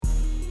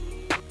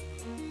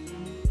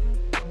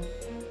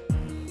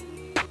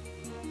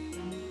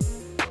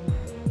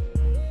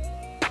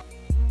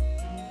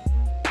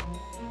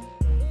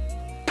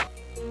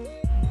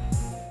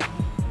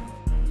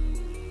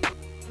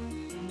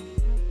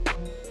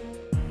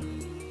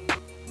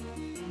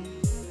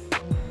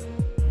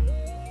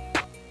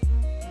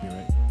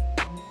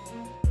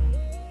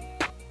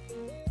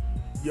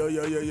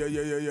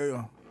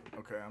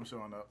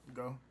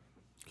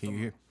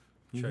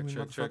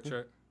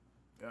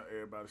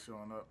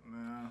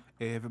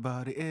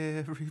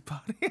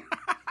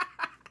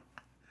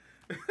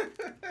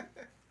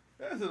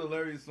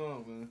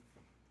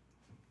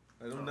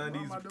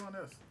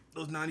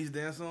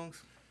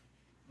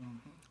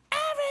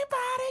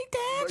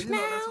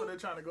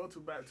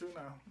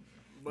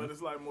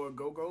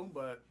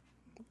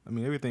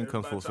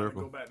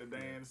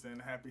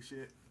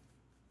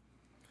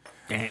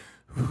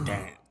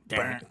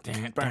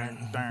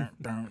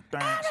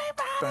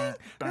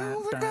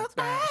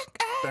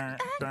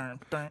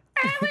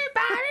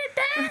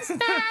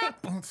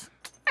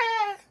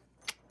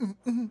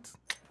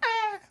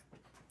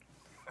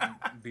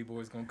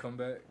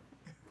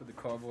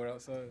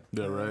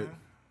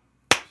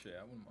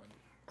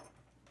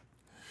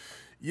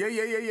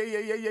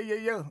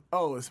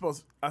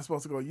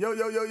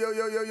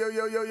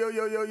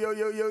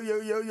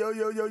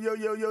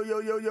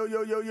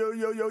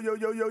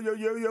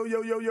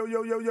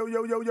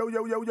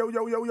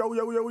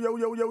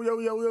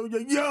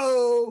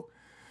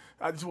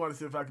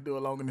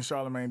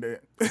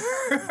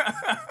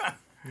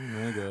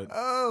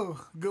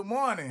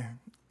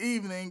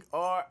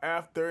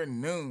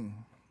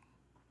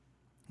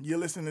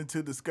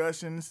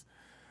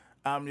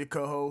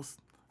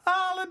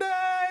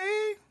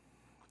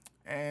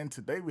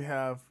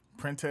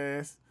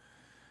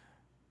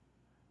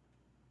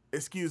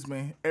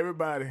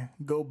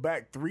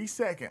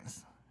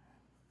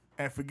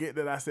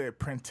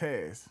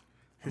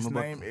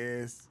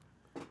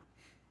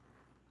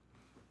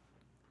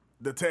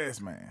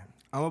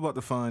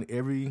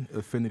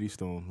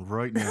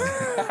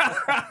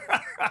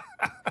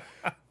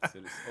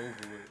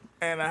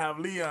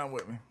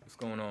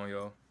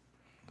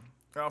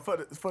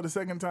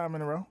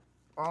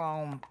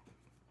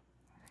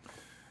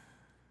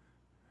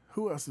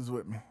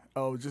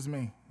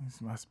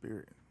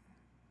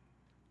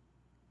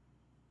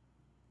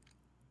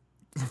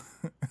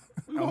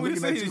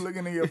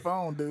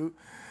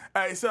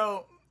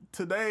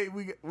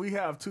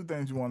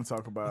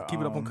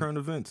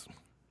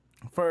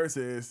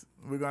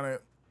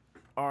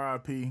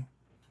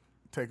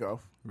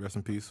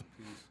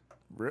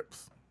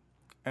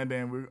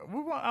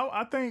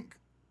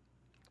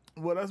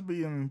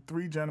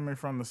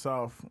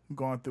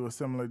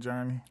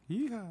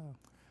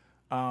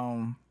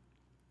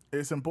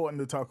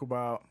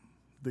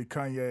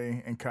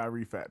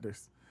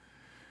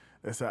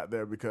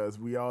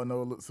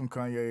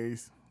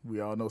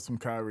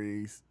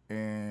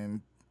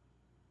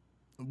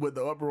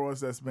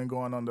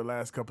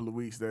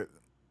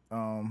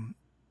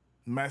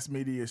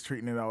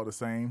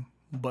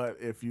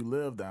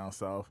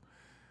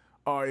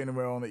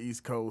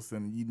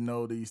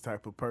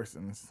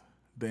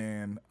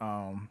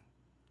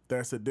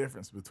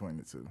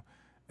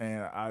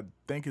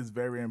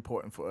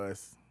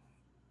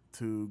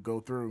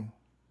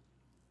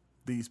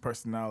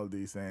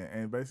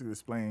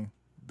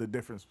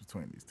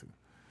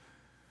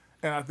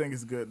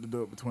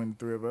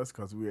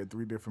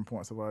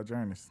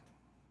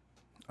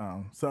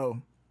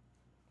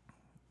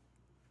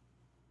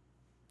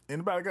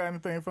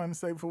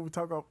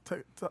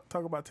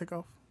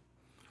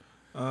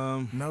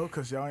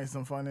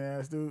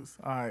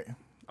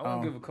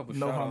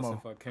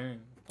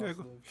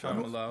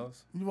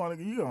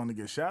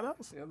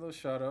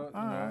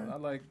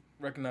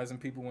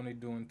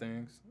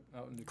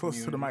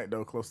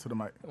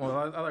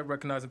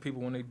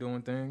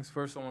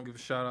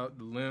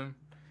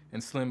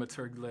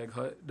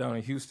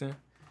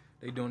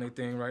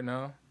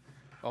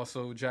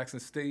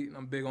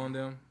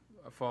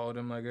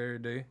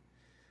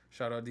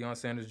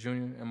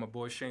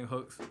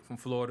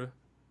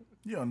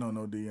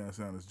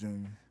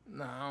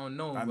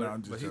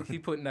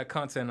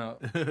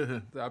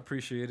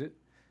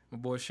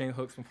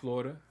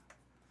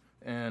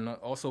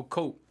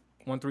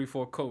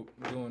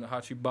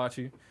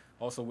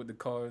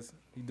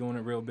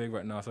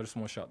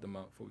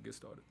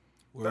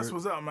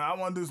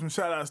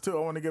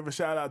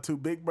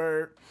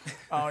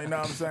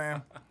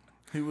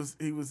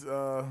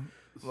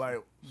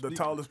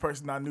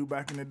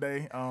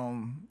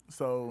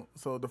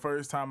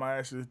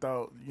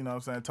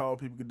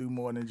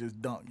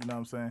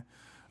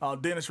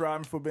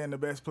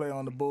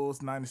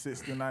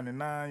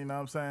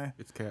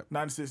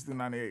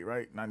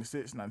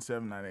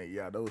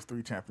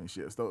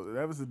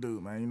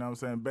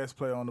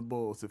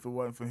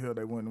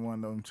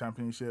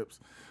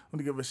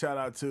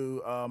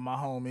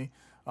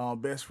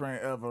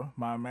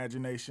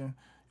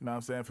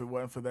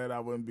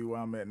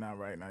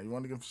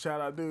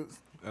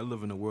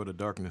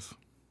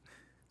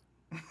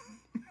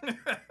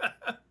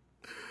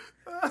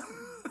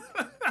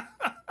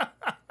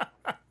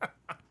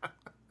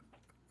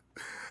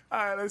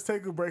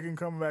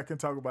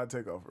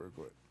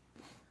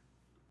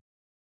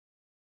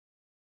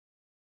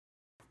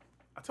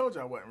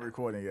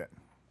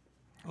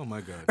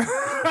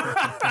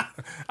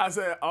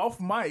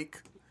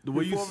The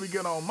way before we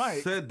get on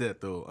mic, said that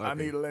though, I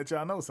okay. need to let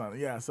y'all know something.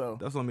 Yeah, so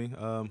That's on me.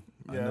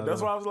 yeah,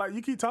 that's why I was like,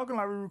 you keep talking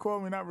like we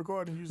recording, we not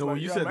recording. You No, like,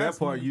 when you yeah, said I'm that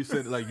asking part, you. you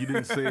said like you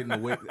didn't say it in a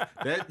way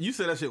that you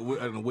said that shit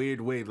in a weird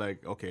way.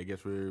 Like, okay, I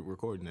guess we're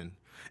recording then.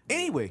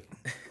 Anyway,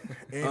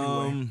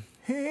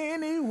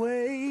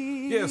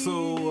 Anyway. yeah.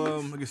 So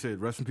like I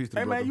said, rest in peace to the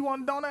Hey brother. man, you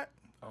want a donut?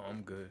 Oh,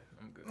 I'm good.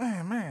 I'm good.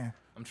 Man.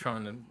 I'm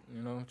trying to,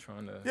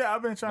 trying to. Yeah,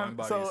 I've been trying. Mind,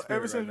 body, So and spirit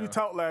ever since right we now. talked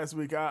talked last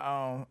week,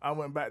 I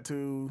went back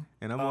to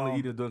And I'm only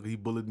eating a donut 'cause he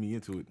bullied me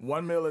into it.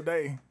 1 meal a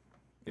day. You know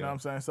Yeah. what I'm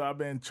saying? So I've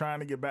been trying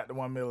to get back to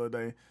 1 meal a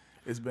day.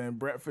 It's been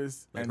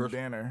breakfast Like and Hershey-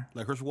 dinner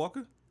Like Herschel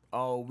Walker.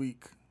 all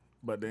week.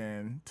 But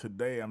then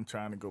today I'm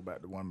trying to go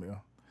back to 1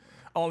 meal.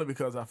 Only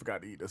because I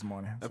forgot to eat this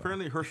morning. So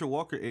Apparently, Herschel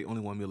Walker ate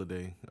only 1 meal a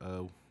day.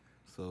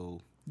 So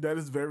that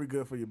is very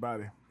good for your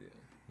body.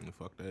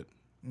 fuck that.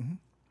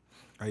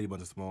 I ate a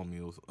bunch of small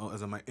meals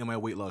as in my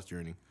weight loss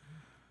journey.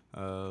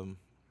 I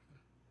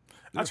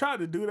tried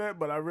to do that,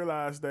 but I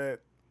realized that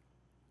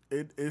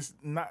it's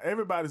not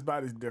everybody's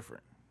body's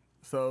different.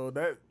 So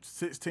that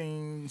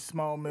 16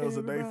 small meals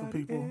a day for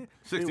people,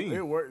 16.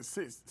 it works.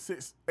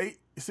 6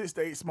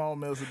 to 8 small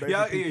meals a day.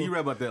 Yeah, for people. yeah, you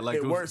read about that. Like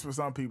it those, works for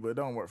some people. It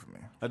don't work for me.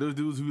 like those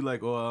dudes who like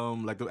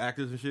the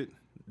actors and shit.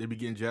 They be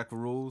getting jacked for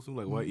roles. I'm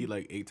like, why eat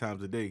like 8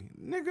 times a day,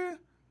 nigga?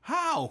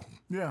 How?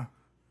 Yeah,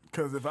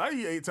 because if I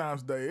eat 8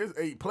 times a day, it's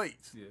 8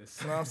 plates. Yes.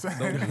 You know what I'm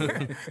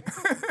saying?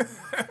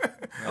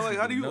 I'm like,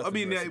 how do you? I Nothing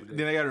mean, the rest of the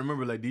then I gotta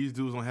remember like these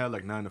dudes don't have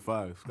like 9 to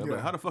 5. I'm Yeah.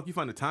 like, how the fuck you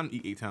find the time to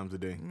eat 8 times a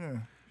day? Yeah.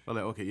 I'm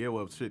like, okay, yeah,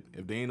 well, shit.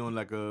 If they ain't on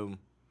like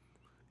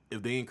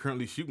if they ain't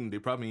currently shooting, they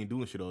probably ain't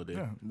doing shit all day.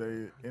 Yeah,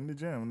 they in the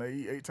gym. They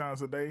eat 8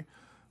 times a day.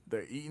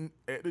 They're eating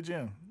at the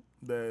gym.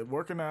 They're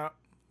working out,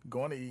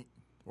 going to eat,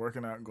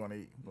 working out, going to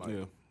eat. Like,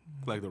 Yeah,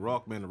 like the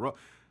Rock, man. The Rock,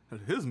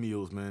 his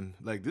meals, man.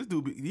 Like this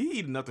dude, he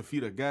eat enough to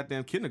feed a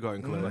goddamn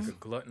kindergarten class. Like a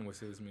glutton with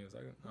his meals.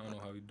 I don't know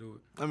how he do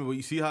it. I mean, well,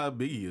 you see how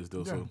big he is, though.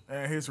 Yeah. So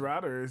And his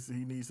rider is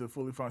he needs a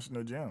fully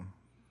functional gym.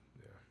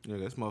 yeah,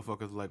 this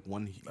motherfucker's like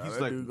one. He's Now,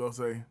 that like, dude go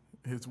say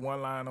his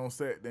one line on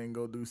set, then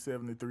go do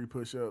 73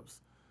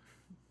 push-ups,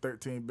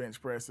 13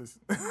 bench presses.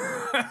 this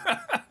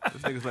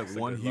nigga's like It's a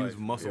one good huge life.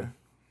 muscle.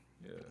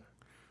 Yeah.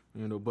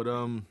 You know, but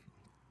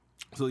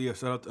so yeah,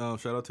 shout out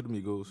to the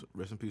Migos.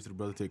 Rest in peace to the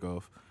brother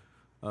Takeoff.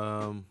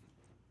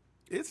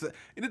 It's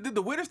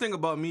the weirdest thing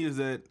about me is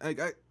that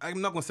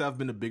I'm not gonna say I've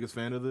been the biggest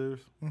fan of theirs.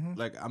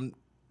 Like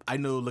I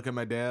know Look at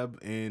My Dab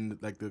and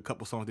like the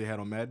couple songs they had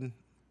on Madden,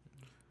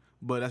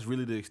 but that's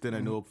really the extent I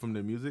know from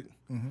their music.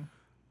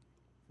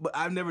 But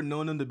I've never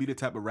known them to be the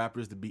type of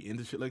rappers to be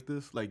into shit like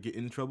this, like get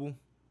in trouble.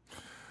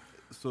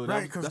 So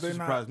Right, 'cause that's they're what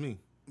not- surprised me.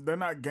 They're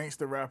not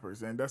gangster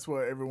rappers, and that's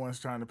what everyone's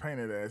trying to paint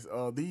it as.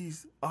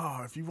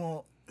 If you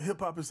want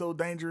hip-hop is so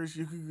dangerous,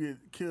 you could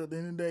get killed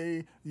any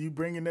day. You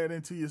bringing that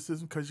into your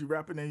system because you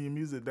rapping in your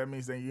music, that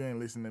means that you ain't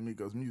listening to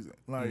Migos music.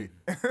 Like,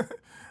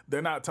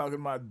 they're not talking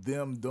about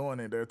them doing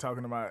it. They're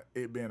talking about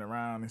it being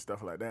around and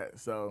stuff like that.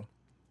 So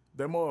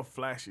they're more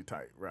flashy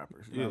type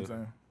rappers. You know what I'm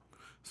saying?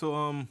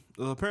 So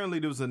apparently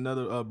there was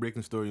another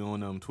breaking story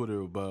on Twitter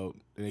about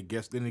and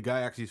the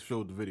guy actually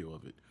showed the video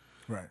of it.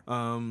 Right.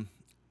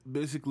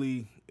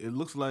 Basically it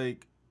looks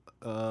like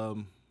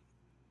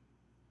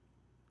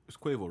it's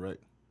Quavo, right?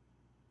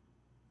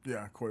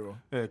 Yeah, Quavo.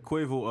 Yeah,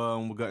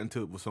 Quavo got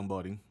into it with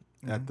somebody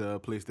at the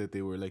place that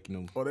they were like,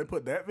 Oh, they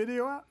put that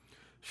video out?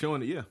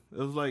 showing it. Yeah, it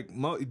was like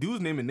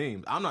dudes naming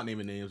names. I'm not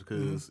naming names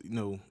because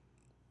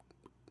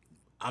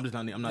I'm just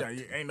not. I'm not. Yeah,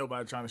 you ain't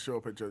nobody trying to show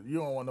up at your. You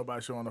don't want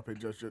nobody showing up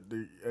at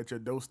your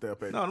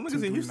doorstep at. No, them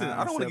niggas in Houston.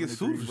 I don't want to get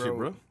sued for shit,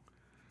 bro.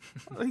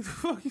 Like the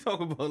fuck you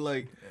talking about?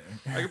 Like,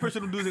 I'm pretty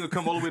sure them dudes ain't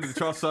gonna come all the way to the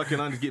Charles Suck and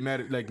I just get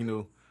mad at hey,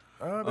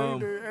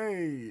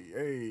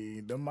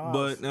 the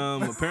mobs.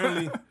 But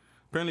apparently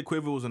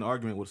Quavo was in an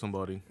argument with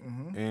somebody,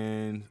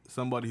 and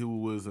somebody who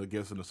was, I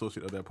guess, an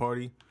associate of that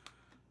party,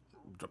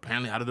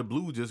 apparently out of the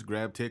blue, just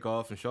grabbed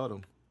Takeoff and shot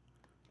him,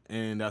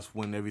 and that's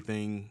when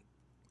everything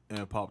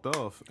popped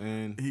off.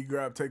 And He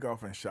grabbed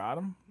Takeoff and shot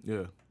him?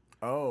 yeah,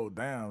 Oh,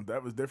 damn.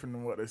 That was different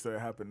than what they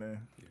said happened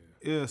then.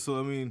 yeah. So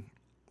I mean,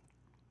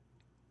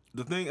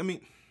 the thing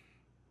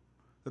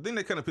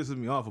that kind of pisses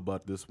me off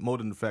about this, more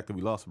than the fact that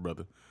we lost a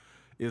brother,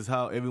 is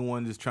how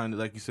everyone is trying to,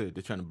 like you said,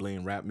 they're trying to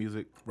blame rap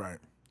music. Right.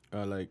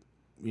 Like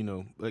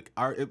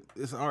art.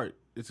 It's art.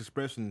 It's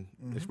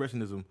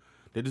expressionism.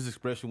 They just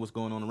expressing what's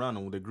going on around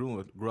them, what they grew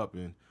up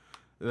in.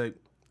 Like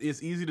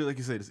it's easy to, like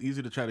you said, it's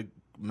easy to try to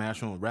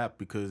mash on rap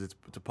because it's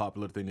a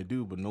popular thing to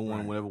do. But no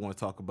one would ever want to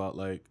talk about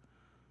like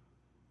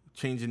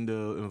changing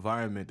the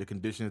environment, the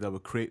conditions that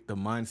would create the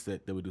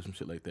mindset that would do some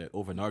shit like that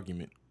over an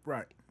argument.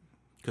 Right.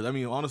 Because I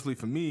mean, honestly,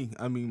 for me,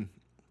 I mean,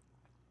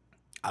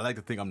 I like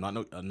to think I'm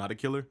not a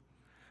killer,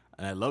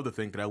 and I love to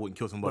think that I wouldn't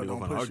kill somebody But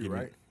over don't an push you,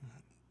 argument. right?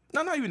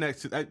 No, not even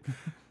that.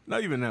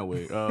 Not even that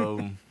way.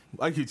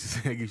 I get you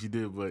saying, I guess you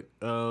did, but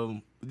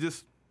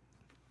just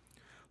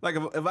like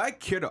if I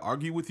care to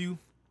argue with you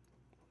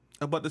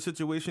about the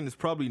situation, it's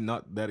probably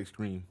not that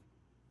extreme.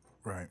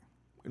 Right.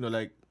 You know,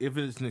 like if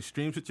it's an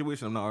extreme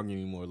situation, I'm not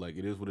arguing anymore. Like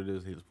it is what it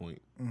is. His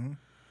point.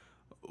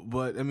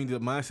 But I mean, the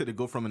mindset to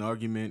go from an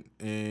argument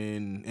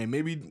and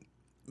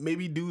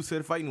maybe dude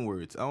said fighting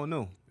words. I don't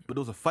know, but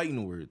those are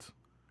fighting words.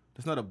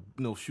 That's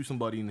not shoot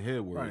somebody in the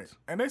head words. Right.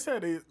 And they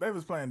said they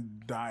was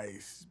playing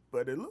dice,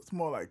 but it looks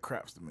more like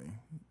craps to me.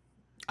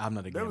 I'm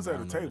not a They gamer. was I at a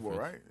don't know the table,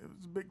 difference. right? It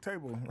was a big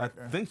table. I Right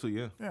there. think so,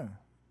 yeah. Yeah.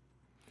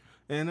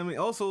 And I mean,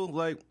 also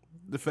like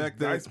the fact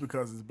that Dice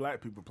because it's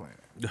black people playing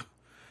it.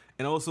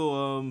 and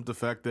also the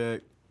fact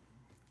that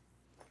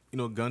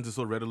guns are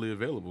so readily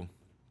available.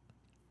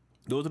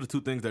 Those are the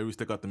two things that really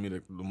stick out to me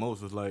the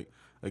most. Is like,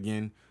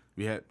 again,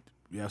 we have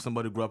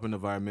somebody who grew up in an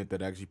environment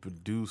that actually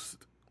produced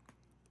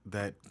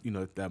that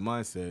that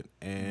mindset,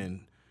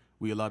 and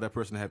we allow that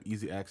person to have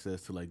easy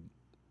access to like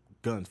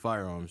guns,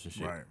 firearms, and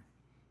shit. Right.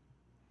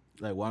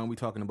 Like, why aren't we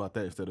talking about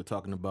that instead of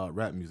talking about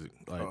rap music?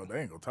 Like, Oh,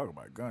 they ain't gonna talk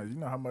about guns. You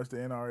know how much the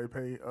NRA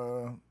pay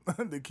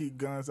to keep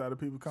guns out of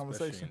people's Especially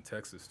conversation? in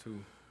Texas too.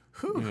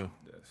 yeah.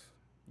 Yes.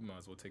 You might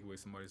as well take away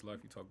somebody's life.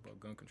 You talk about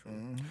gun control.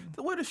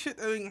 The way the shit.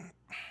 I mean,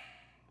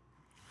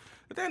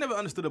 the thing I never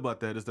understood about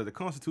that is that the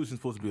Constitution is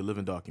supposed to be a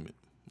living document,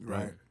 right?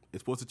 Right.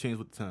 It's supposed to change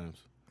with the times.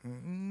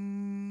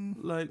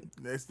 Like,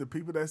 It's the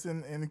people that's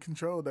in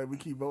control that we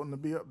keep voting to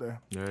be up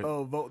there. Right.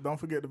 Oh, vote! Don't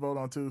forget to vote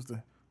on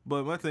Tuesday.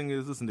 but my thing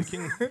is, listen,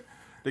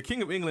 the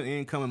king of England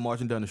ain't coming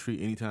marching down the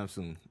street anytime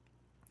soon.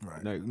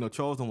 Right. Like,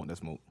 Charles don't want that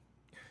smoke.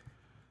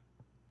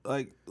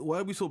 Like, why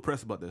are we so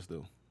pressed about this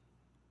though?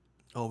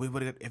 Oh,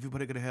 everybody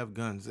gotta have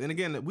guns. And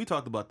again, we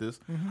talked about this.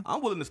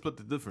 I'm willing to split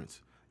the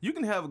difference. You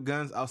can have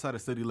guns outside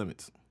of city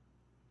limits,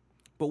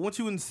 but once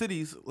you in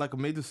cities, like a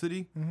major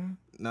city,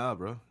 nah,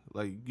 bro.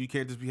 Like, you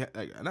can't just be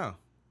like, nah.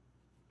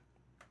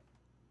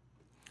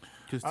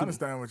 I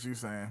understand what you're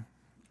saying.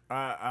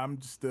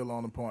 I'm still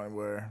on the point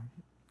where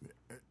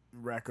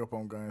rack up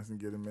on guns and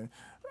get them in.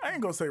 I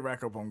ain't gonna say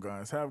rack up on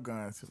guns. Have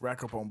guns.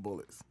 Rack up on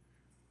bullets.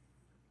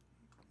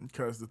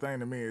 Because the thing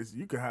to me is,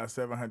 you could have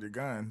 700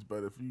 guns,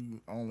 but if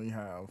you only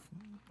have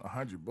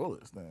 100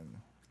 bullets,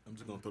 then I'm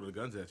just gonna throw the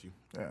guns at you.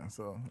 yeah.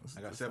 So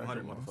I got stack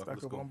 700 up on- motherfucker. Stack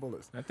Let's up go. on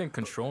bullets. I think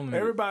controlling it.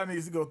 Everybody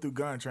needs to go through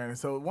gun training.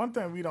 So one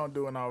thing we don't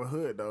do in our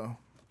hood though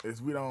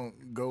is we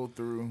don't go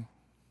through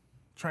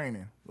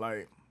training.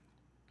 Like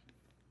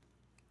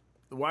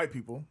the white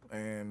people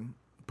and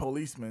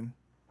policemen,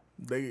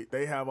 they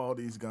have all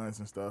these guns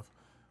and stuff,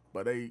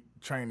 but they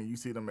training. You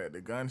see them at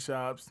the gun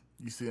shops.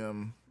 You see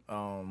them.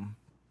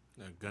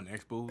 Gun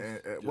expos.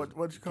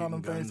 What you call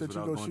them things that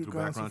you go shoot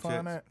guns for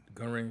fun at?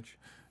 Gun range.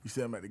 You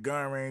see them at the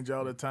gun range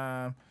all the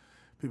time.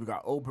 People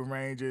got open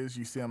ranges.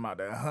 You see them out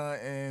there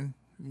hunting.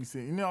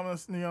 You know what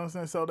I'm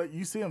saying? So that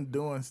you see them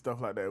doing stuff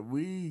like that.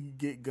 We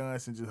get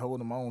guns and just hold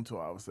them on to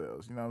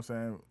ourselves. You know what I'm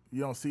saying?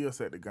 You don't see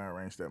us at the gun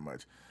range that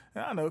much.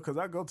 And I know because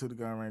I go to the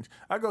gun range.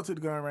 I go to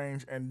the gun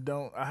range and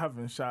I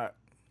haven't shot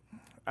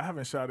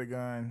a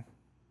gun.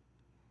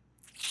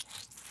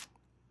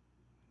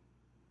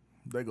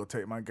 They go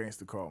take my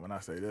gangster card when I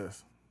say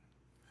this.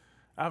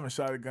 I haven't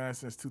shot a gun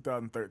since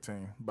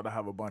 2013, but I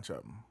have a bunch of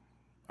them.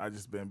 I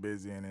just been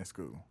busy and in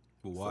school.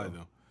 But why So-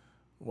 though?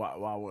 Why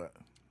what?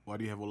 Why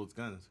do you have all those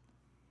guns?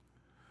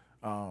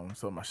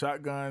 So my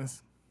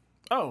shotguns.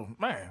 Oh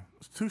man,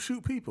 it's to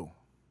shoot people.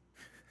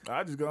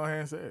 I just go ahead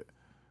and say it.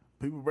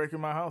 People break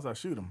in my house, I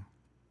shoot them.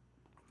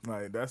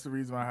 Like that's the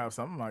reason why I have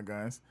some of my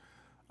guns.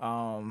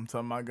 Some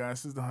of my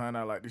guns is the hunt.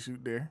 I like to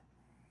shoot there.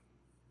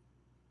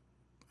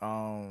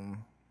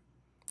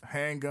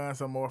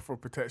 Handguns are more for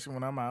protection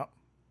when I'm out,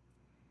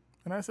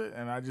 and that's it.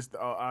 And I just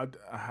I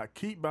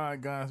keep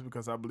buying guns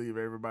because I believe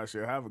everybody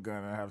should have a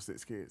gun, and I have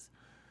 6 kids,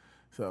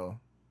 so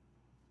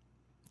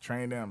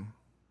train them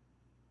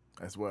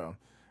as well.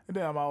 And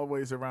then I'm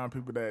always around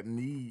people that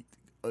need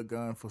a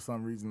gun for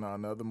some reason or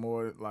another.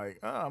 More like,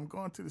 I'm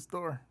going to the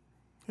store.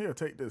 Here,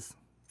 take this.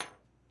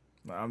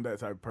 No, I'm that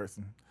type of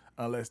person.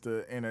 Unless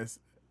the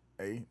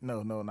NSA,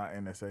 no, not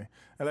NSA.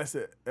 Unless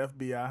the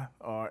FBI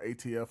or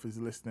ATF is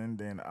listening,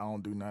 then I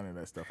don't do none of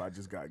that stuff. I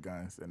just got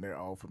guns, and they're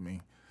all for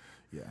me.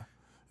 Yeah,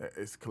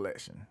 it's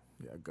collection.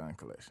 Yeah, gun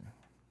collection.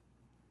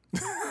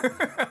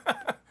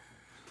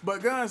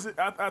 But guns,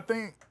 I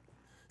think.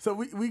 So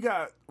we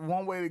got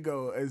one way to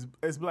go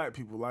as black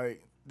people.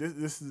 Like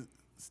this is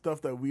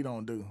stuff that we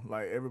don't do.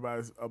 Like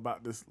everybody's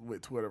about this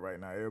with Twitter right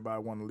now.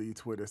 Everybody want to leave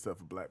Twitter stuff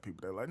for black people.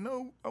 They're like,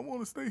 no, I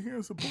want to stay here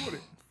and support it.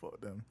 Fuck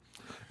them.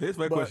 Here's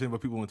my question about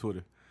people on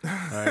Twitter. All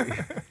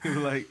right, he was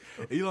like,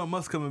 Elon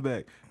Musk coming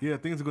back. Yeah,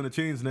 things are gonna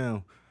change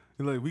now.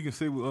 And like we can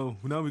say,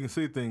 now we can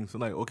say things. I'm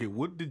like, okay,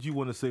 what did you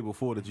want to say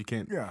before that you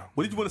can't? Yeah.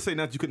 What did you want to say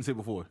now that you couldn't say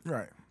before?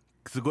 Right.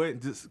 So go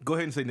ahead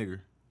and say nigger.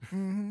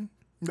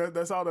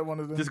 That's all they want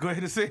to do. Just go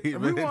ahead and say it, if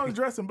we man. want to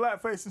dress in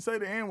blackface and say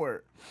the N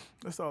word,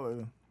 that's all they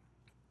do.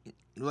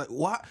 Like,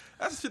 why?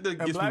 That's the shit that And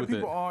gets me black with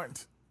people that.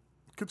 aren't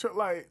control.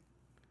 Like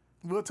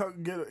we'll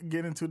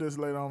get into this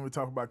later on. We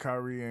talk about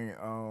Kyrie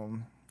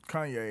and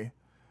Kanye,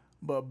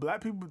 but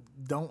black people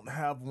don't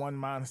have one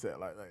mindset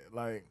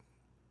like.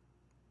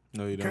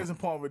 No, you Case don't. in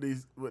point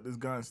with this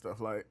gun stuff.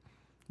 Like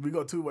we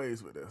go 2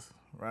 ways with this,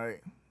 right?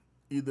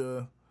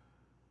 Either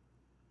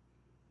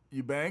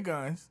you ban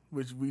guns,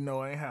 which we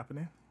know ain't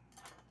happening,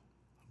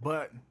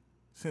 but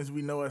since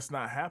we know it's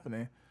not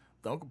happening,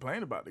 don't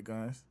complain about the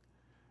guns.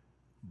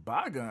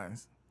 Buy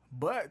guns,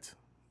 but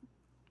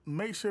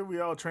make sure we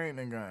all train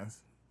in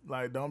guns.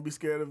 Like, don't be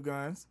scared of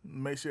guns.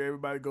 Make sure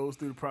everybody goes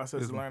through the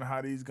process of learning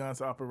how these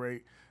guns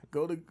operate.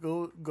 Go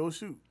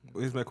shoot.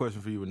 Here's my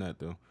question for you in that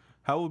though.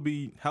 How would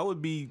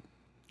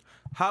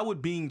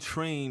being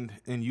trained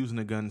and using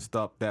a gun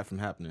stop that from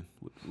happening?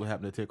 What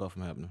happened to takeoff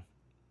from happening?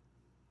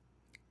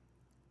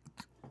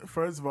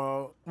 First of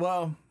all,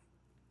 well,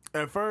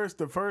 at first,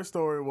 the first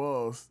story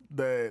was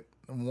that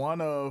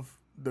one of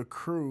the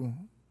crew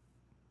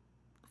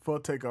for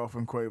takeoff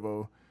in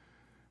Quavo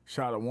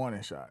shot a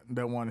warning shot.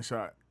 That warning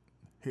shot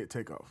hit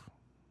takeoff.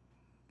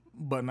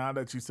 But now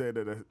that you said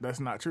that, that's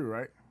not true,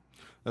 right?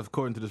 That's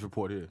according to this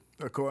report here.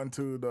 According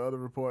to the other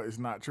report, it's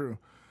not true.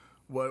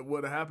 What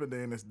would have happened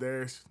then is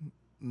there's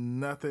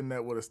nothing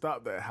that would have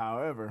stopped that.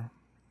 However,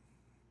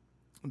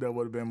 there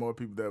would have been more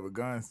people there with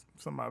guns.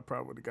 Somebody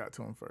probably would have got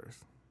to him first.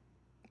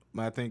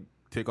 I think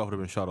takeoff would have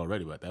been shot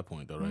already by that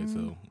point, though, right?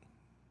 Mm-hmm. So,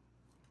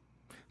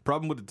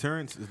 problem with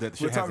deterrence is that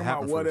the We're shit has talking to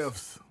happen about what first.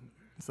 ifs.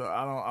 So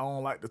I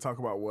don't like to talk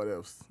about what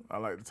ifs. I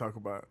like to talk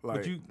about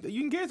like. But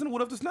you can get into the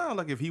what if just now.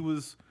 Like if he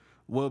was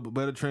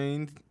better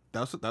trained,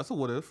 that's a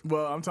what if.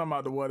 Well, I'm talking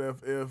about the what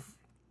if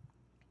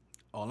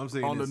All I'm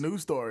saying on is the new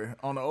story,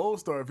 on the old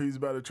story, if he's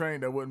better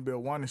trained, there wouldn't be a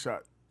warning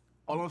shot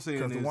all I'm saying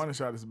because the is warning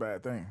shot is a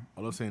bad thing.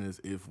 all I'm saying is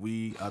if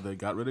we either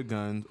got rid of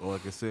guns or,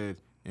 like I said,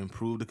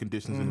 improve the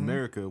conditions Mm-hmm. in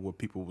America where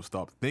people will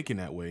stop thinking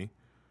that way,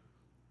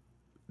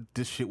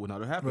 this shit would not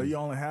have happened. But you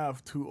only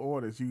have two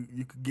orders. You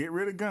could get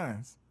rid of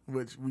guns,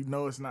 which we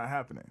know it's not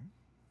happening,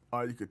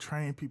 or you could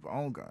train people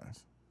on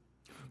guns.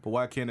 But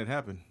why can't it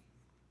happen?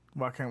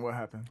 Why can't what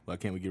happen? Why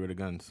can't we get rid of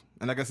guns?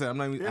 And like I said, I'm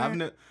not even.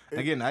 Yeah,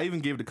 Again, I even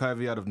gave the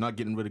caveat of not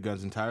getting rid of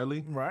guns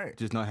entirely, Right.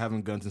 just not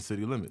having guns in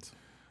city limits.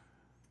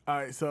 All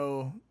right,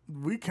 so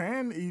we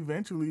can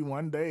eventually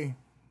one day,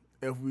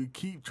 if we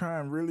keep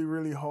trying really,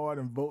 really hard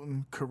and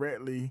voting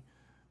correctly,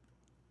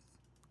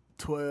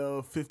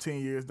 12,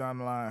 15 years down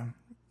the line,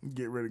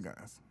 get rid of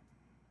guns.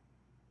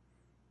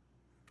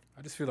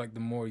 I just feel like the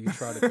more you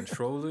try to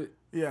control it,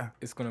 Yeah.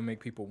 it's gonna make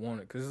people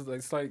want it. Cause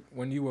it's like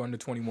when you were under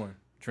 21,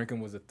 drinking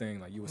was a thing.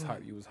 Like you was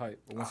hype, you was hype.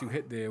 But once you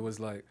hit there, it was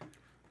like,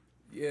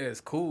 yeah,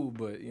 it's cool,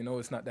 but you know,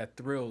 it's not that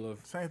thrill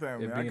of. Same thing it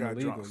with me. I being got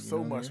illegal, drunk you so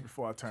know what I much mean?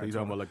 before I turned So you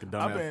talking 21. about like the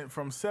I've dumbass? been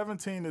from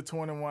 17 to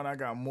 21. I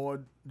got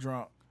more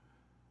drunk.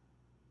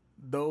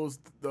 Those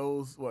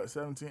what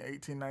 17,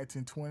 18,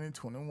 19, 20,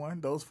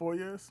 21. Those 4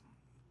 years,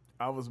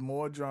 I was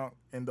more drunk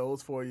in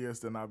those 4 years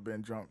than I've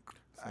been drunk.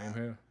 Same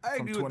here. I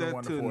from agree with that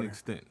 21 to to an 40.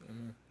 extent.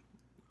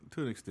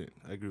 To an extent,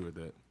 I agree with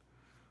that.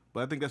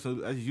 But I think that's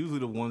usually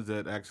the ones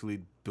that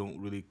actually don't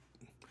really.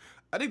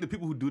 I think the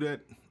people who do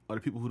that are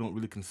the people who don't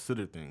really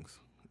consider things.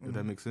 If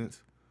that makes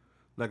sense.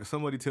 Like if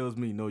somebody tells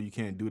me, no, you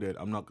can't do that,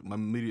 I'm not. My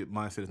immediate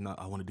mindset is not,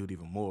 I want to do it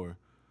even more.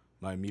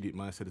 My immediate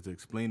mindset is to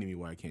explain to me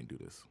why I can't do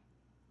this.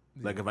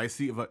 Like if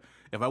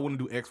I want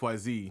to do X, Y,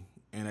 Z,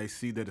 and I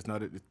see that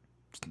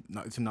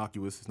it's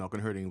innocuous, it's not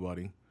going to hurt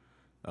anybody,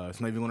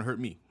 it's not even going to hurt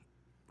me,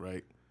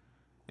 right?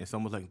 And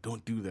someone's like,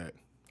 don't do that.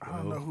 I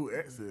don't know who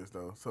X is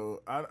though,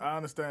 so I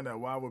understand that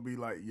Y would be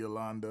like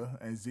Yolanda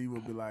and Z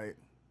would be like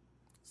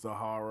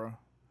Zahara,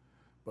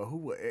 but who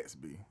would X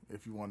be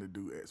if you want to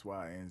do X,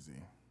 Y, and Z?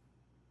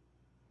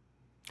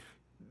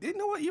 You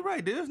know what? You're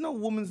right. There's no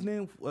woman's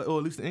name, or at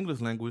least the English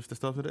language, that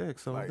starts with an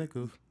X. So I Like think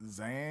of.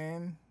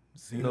 Zan,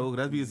 Zena, No,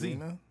 that'd be a Z.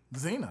 Xena.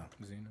 Xena.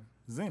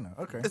 Xena.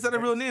 Okay. Is that a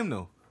real name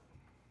though?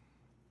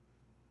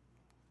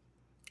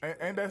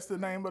 And that's the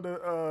name of the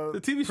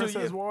TV show,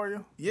 Princess yeah.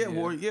 Warrior. Yeah,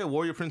 Yeah.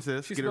 Warrior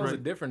Princess. She Get it spells right.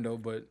 it different though,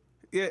 but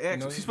Yeah, X.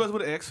 You know, She spells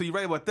with an X, so you're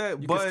right about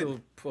that. you but can still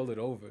pull it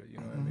over. You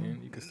know what I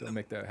mean? You can still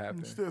make that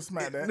happen. Still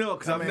smack that. No,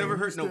 'cause I've never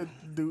heard no. no-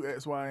 Do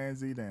X, Y, and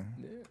Z then.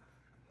 Yeah.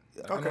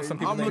 Okay, I know some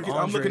people I'm named looking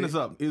Andre. this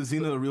up. Is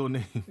Xena a real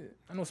name?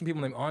 I know some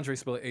people named Andre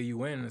spell it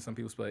A-U-N, and some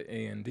people spell it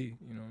A-N-D.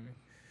 You know what I mean?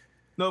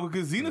 No,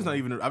 because Xena's not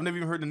even. I've never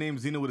even heard the name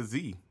Xena with a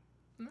Z.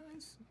 No,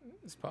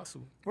 it's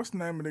possible. What's the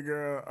name of the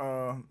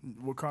girl?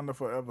 Wakanda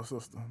Forever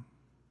sister.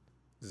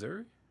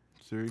 Zuri?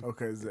 Siri.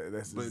 Okay,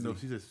 that's But Z. no,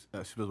 she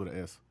spells with an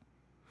S.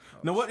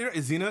 No, what?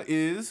 Xena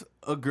is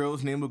a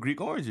girl's name of Greek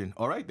origin.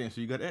 All right, then.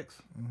 So you got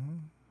X.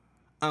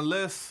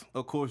 Unless,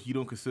 of course, you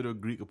don't consider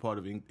Greek a part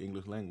of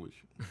English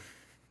language.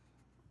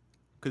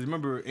 Because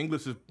remember,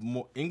 English is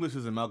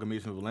an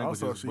amalgamation of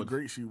languages. Also, she but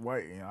Greek, she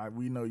white, and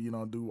we know you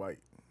don't do white.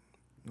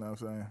 You know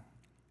what I'm saying?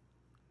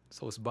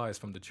 So it's biased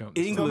from the jump.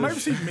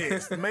 English- So maybe she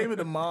mixed. Maybe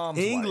the mom's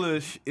white.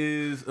 English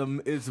is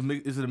an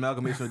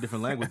amalgamation of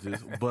different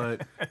languages,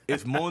 but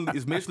it's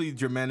mostly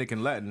Germanic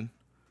and Latin.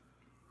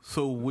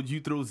 So would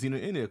you throw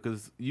Xena in there?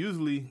 Because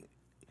usually,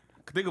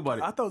 think about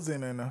it. I thought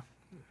Xena in there.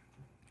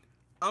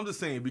 I'm just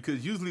saying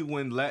because usually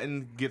when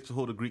Latin gets a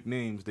hold of Greek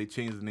names, they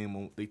change the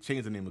name. They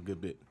change the name a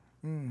good bit.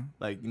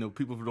 Like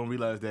people don't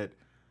realize that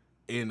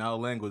in our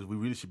language we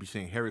really should be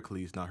saying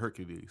Heracles, not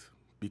Hercules,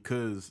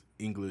 because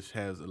English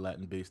has a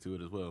Latin base to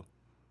it as well.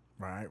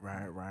 Right.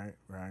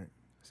 I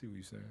see what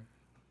you're saying.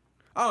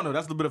 I don't know.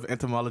 That's a little bit of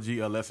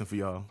entomology lesson for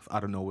y'all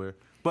out of nowhere.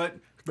 But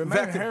The name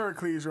back to-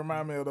 Heracles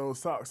remind me of those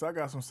socks. I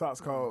got some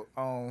socks called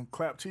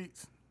Clap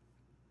Cheeks.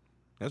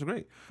 that's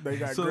great. They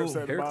got So, grips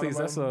at the Heracles,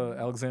 bottom that's of them.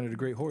 Alexander the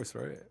Great horse,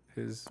 right?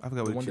 I forgot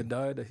The what one you- that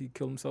died that he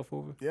killed himself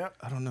over. Yep,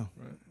 I don't know.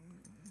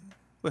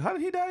 Wait, how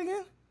did he die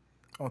again?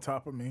 on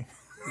top of me.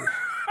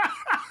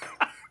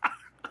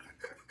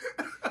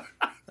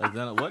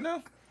 What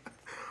now?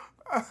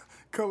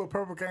 Color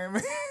Purple came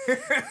in.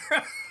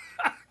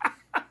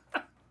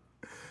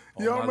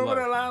 All You don't my remember life.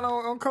 that line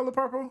on Color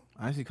Purple?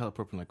 I actually Color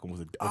Purple like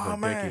almost over Oh, a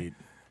man. decade.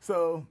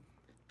 So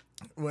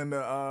when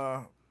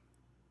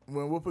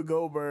Whoopi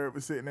Goldberg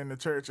was sitting in the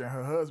church and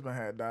her husband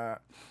had died,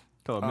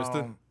 Color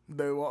Mister.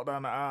 they walked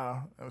down the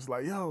aisle and was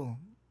like, yo,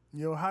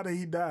 how did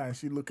he die? And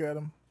she looked at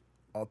him,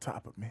 on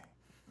top of me.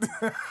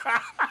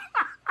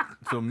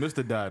 So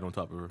Mister died on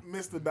top of her.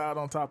 Mister died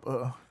on top of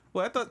her.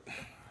 Well,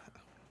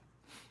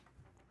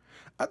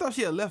 I thought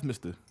she had left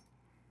Mister.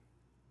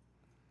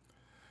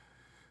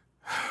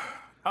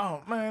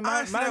 Oh man, I now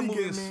ain't seen that you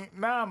movie get in- me.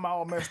 Now I'm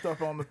all messed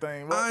up on the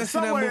thing. I ain't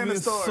seen that Somewhere movie in the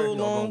in story, so Y'all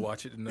gonna long.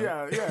 watch it tonight.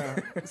 yeah.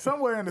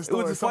 Somewhere in the was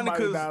story, just funny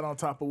somebody 'cause- died on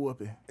top of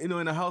Whoopi. You know,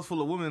 in a house full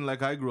of women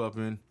like I grew up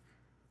in,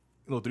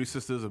 3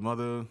 sisters, a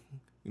mother,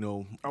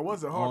 Or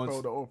was it aunts,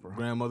 Harpo or Oprah?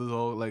 grandmothers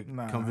all like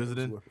Nah, come it was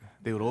visiting. Whoopi.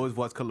 They would always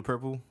watch Color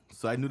Purple.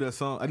 So I knew that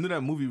song. I knew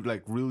that movie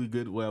like really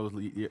good when I was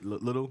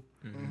little.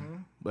 Mm-hmm.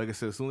 But like I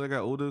said, as soon as I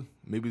got older,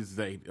 maybe it's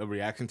like a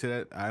reaction to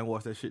that. I ain't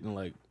watched that shit in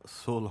like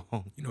so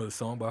long. You know the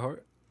song by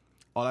heart?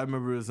 All I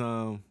remember is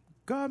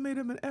God made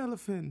him an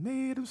elephant,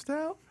 made him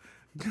stout.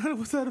 God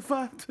was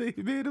satisfied,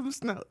 he made him a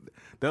snout.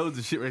 That was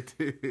the shit right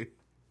there.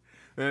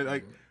 And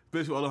like,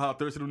 especially all of how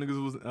thirsty them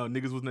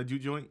niggas was in that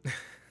juke joint.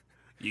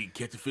 You can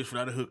catch a fish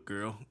without a hook,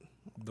 girl.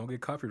 Don't get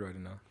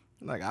copyrighted now.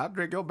 Like, I'll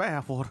drink your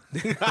bath water.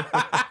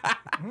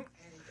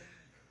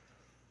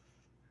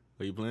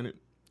 Are you playing it?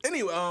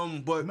 Anyway,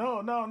 but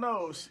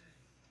No.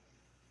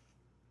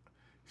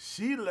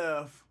 She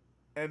left,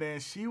 and then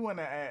she went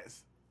and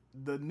asked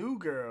the new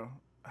girl,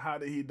 how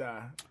did he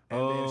die? And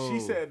then she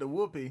Oh. said to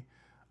Whoopi,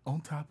 on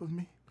top of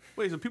me.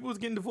 wait, so people was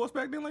getting divorced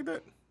back then like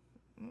that?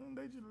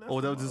 They just left Oh,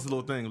 that him was just a up.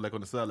 little thing, like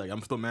on the side, like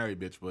I'm still married,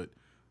 bitch, but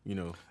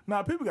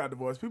Nah, people got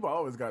divorced. People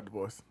always got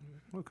divorced.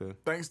 okay.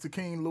 Thanks to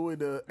King Louis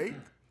the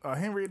Eighth,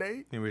 Henry the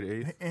Eighth, Henry the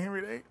Eighth.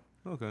 Henry the Eighth.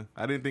 Okay.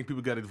 I didn't think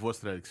people got divorced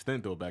to that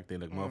extent though back then.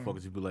 Like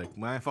motherfuckers would be like,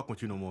 man, I ain't fucking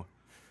with you no more.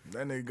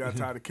 That nigga got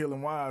tired of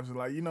killing wives. And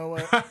like, you know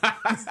what?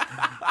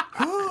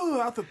 Whew,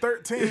 after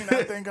 13,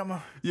 I think I'm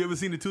a. You ever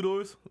seen the Two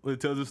Doors? Where it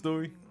tells the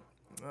story?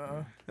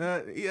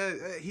 Yeah,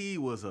 he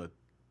was a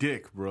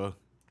dick, bro.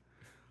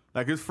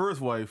 Like his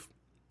first wife,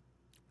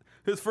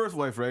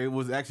 right,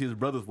 was actually his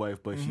brother's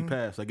wife, but she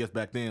passed. I guess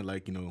back then,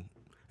 like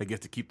I guess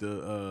to keep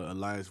the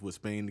alliance with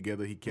Spain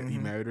together, he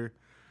married her.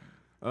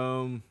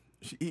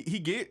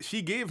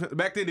 She gave him,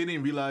 back then they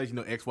didn't realize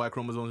XY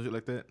chromosomes and shit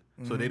like that,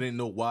 so they didn't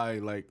know why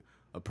like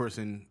a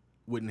person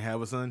wouldn't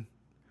have a son.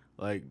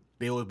 Like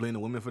they always blame the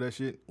women for that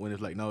shit when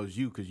it's like no, it's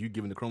you because you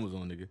giving the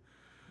chromosome, nigga.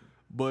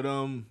 But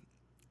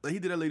like, he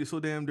did that lady so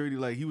damn dirty.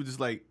 Like he was just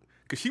like,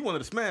 cause she wanted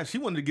to smash, she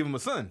wanted to give him a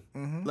son.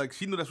 Like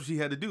she knew that's what she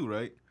had to do,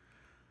 right?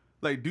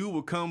 Like dude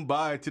would come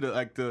by to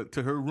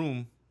to her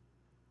room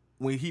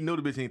when he know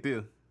the bitch ain't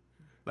there.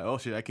 Like, oh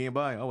shit, I can't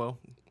buy. Oh well,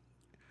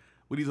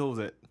 where these hoes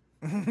at?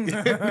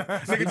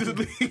 Nigga just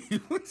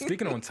leave.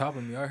 Speaking on top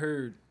of me, I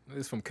heard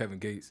this from Kevin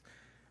Gates.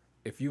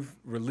 If you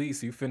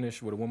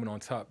finish with a woman on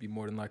top, you're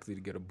more than likely to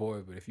get a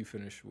boy. But if you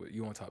finish with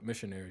you on top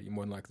missionary, you're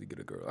more than likely to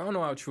get a girl. I don't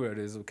know how true that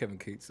is. What Kevin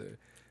Gates said.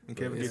 And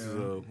Kevin Gates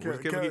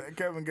is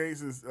Kevin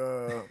Gates is.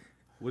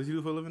 what does he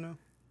do for a living now?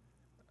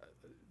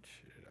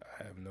 Shit,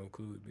 I have no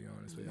clue to be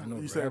honest with you. I know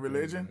You said rapping,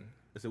 religion? man.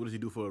 I said, what does he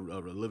do for a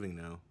living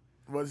now?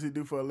 What does he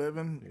do for a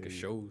living? It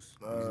shows.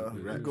 He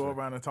raps, go right?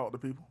 around and talk to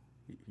people.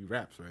 He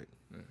raps, right?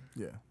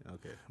 Yeah,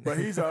 Okay. but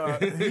he's a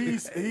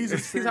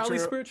He's highly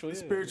spiritual, yeah.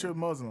 spiritual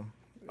Muslim.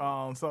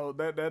 So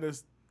that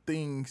is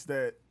things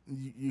that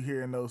you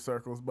hear in those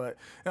circles. But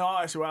in all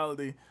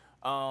actuality,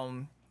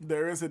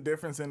 there is a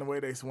difference in the way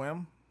they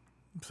swim.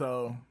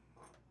 So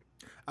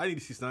I need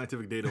to see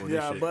scientific data on yeah,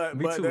 this shit. but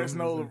Me too. there's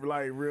no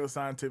like real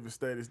scientific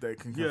studies that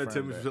can Yeah, confirm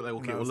tell me that. shit like, You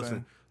okay, know well, what I'm listen,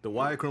 saying? the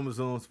Y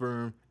chromosome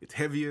sperm, it's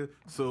heavier,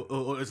 so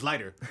or it's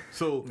lighter.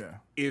 So Yeah.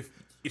 if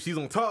she's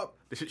on top,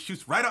 the shit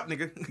shoots right up,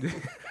 nigga.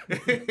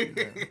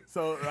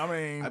 So I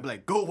mean, I'd be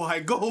like, go Y,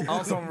 go.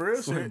 on some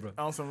real Swim, shit. bro.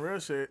 On some real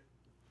shit.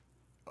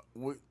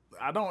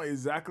 I don't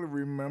exactly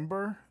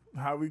remember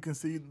how we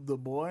conceived the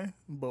boy,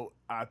 but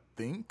I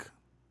think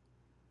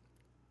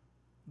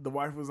the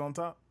wife was on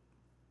top.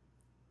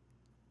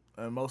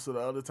 And most of the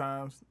other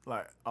times,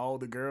 like all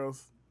the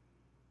girls,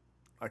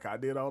 like I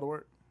did all the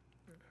work.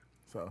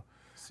 So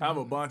I have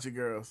a bunch of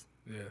girls.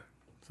 Yeah.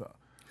 So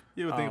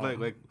You ever think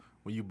like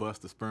when you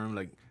bust the sperm,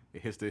 like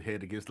it hits their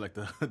head against like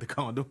the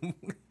condom, and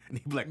he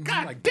be like,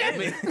 God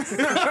damn it!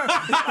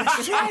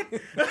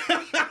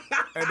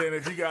 and then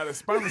if you got a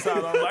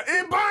spermicide, I'm like,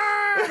 it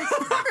burns.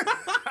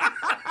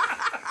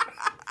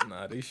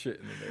 Nah, they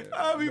shitting in there.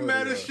 I'll be No,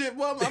 mad they as are. shit.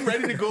 Well, I'm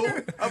ready to go.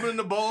 I've been in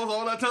the balls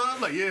all that time.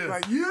 Like, yeah.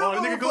 Like, yeah,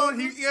 Oh, the nigga going,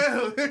 he,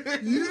 yeah.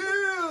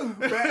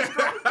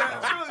 Backstroke.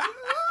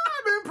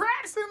 I've been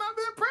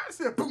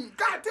practicing. Boom.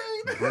 God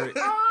dang. Right.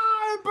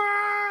 Oh, it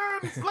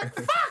burns. Like,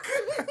 fuck.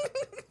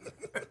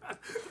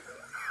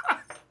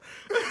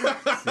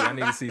 See, I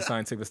need to see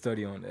scientific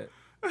study on that.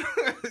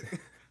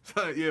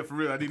 Yeah, for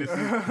real. I need to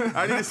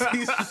see.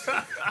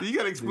 You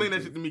gotta explain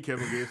that shit to me,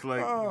 Kevin. It's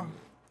like,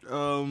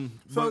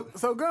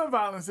 So gun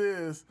violence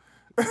is.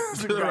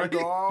 You gotta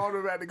go all the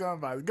way back to gun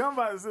violence. Gun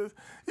violence is,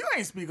 you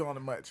ain't speak on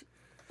it much.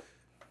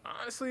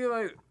 Honestly,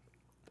 like,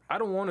 I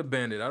don't want to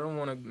ban it. I don't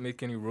want to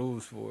make any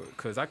rules for it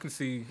because I can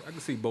see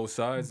both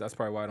sides. That's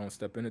probably why I don't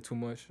step in it too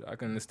much. I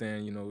can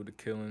understand, the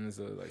killings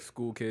of like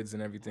school kids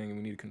and everything, and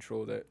we need to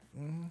control that.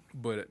 Mm-hmm.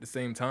 But at the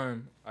same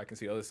time, I can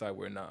see the other side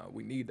where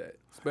we need that,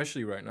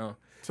 especially right now.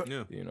 So,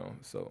 yeah.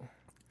 So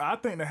I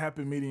think the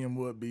happy medium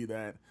would be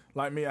that,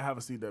 like me, I have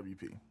a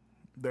CWP.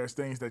 There's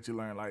things that you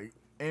learn, like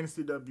in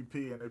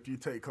CWP, and if you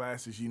take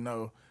classes,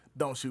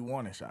 don't shoot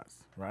warning shots,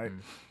 right?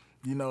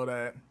 You know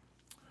that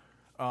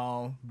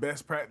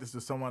best practice to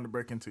someone to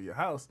break into your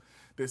house,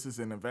 this is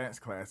in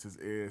advanced classes,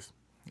 is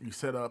you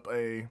set up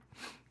a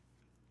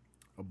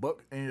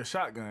buck in your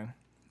shotgun,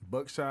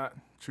 buckshot,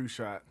 true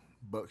shot,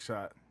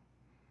 buckshot,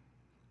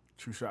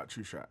 true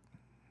shot,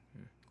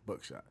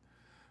 buckshot.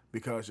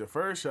 Because your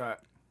first shot,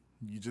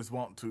 you just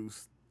want to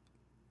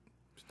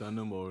Stun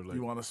them or like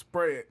you want to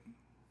spray it,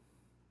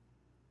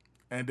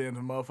 and then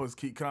the motherfuckers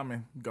keep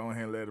coming. Go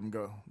ahead and let them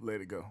go.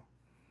 Let it go.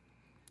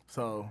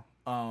 So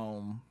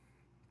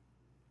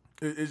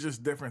it's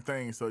just different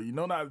things. So you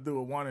know not to do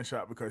a warning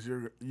shot because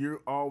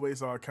you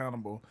always are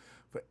accountable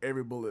for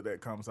every bullet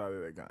that comes out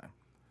of that gun.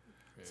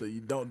 Okay. So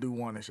you don't do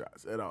warning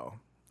shots at all.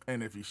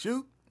 And if you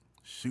shoot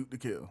to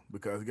kill,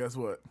 because guess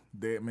what?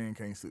 Dead men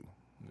can't sue.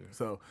 Yeah.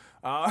 So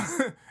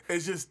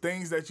it's just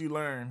things that you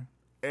learn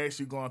as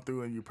you're going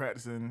through and you're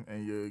practicing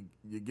and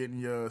you're getting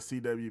your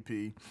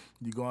CWP.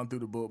 You're going through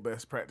the book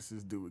best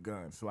practices do with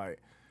guns.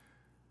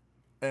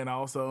 And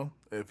also,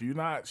 if you're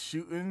not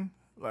shooting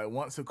like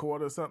once a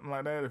quarter or something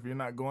like that, if you're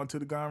not going to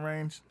the gun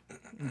range,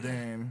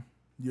 then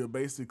you're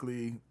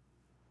basically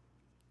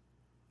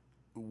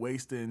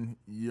wasting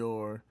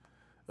your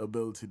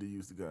ability to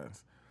use the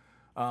guns.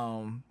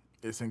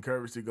 It's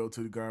encouraged to go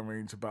to the gun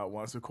range about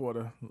once a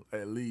quarter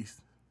at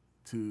least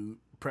to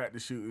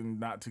practice shooting,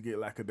 not to get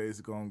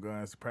lackadaisical on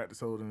guns, to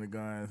practice holding the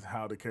guns,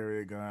 how to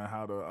carry a gun,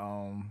 how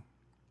to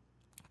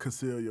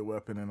conceal your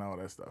weapon and all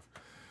that stuff.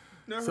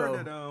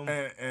 Heard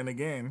that, and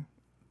again,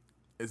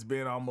 it's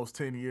been almost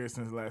 10 years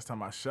since the last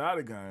time I shot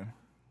a gun.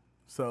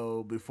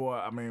 So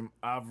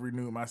I've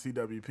renewed my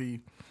CWP.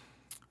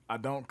 I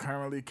don't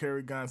currently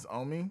carry guns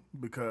on me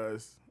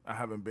because I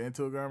haven't been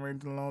to a gun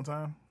range in a long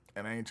time.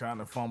 And I ain't trying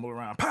to fumble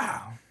around,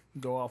 pow,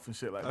 go off and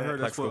shit like that. I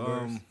heard that's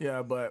where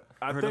yeah, but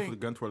I heard that's where the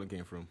gun twirling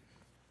came from.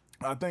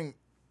 I think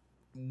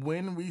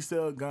when we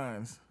sell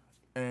guns,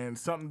 and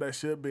something that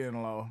should be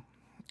in law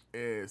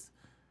is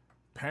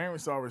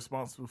parents are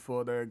responsible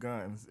for their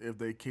guns if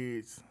their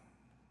kids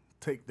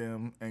take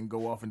them and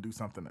go off and do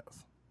something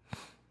else.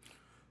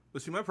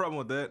 But see, my problem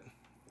with that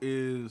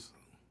is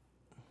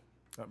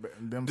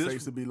them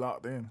safes to be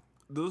locked in.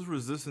 Those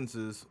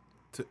resistances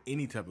to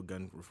any type of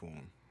gun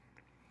reform.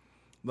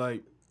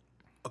 Like,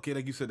 okay,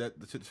 like you said, that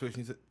the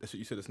situation that shit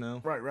you said just now.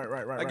 Right.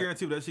 I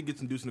guarantee you that shit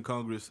gets induced into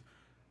Congress,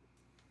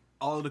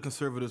 all of the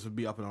conservatives would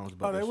be up in arms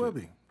about that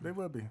shit. They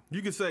will be.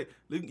 You can say,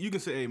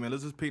 hey man,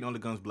 let's just paint all the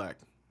guns black.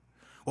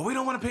 Well, we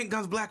don't want to paint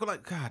guns black. We're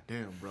like, god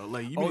damn, bro.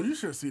 Like, you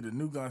should see the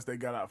new guns they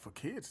got out for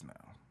kids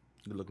now.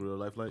 They look real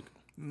life like.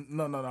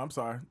 No, I'm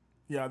sorry.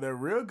 Yeah, they're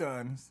real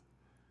guns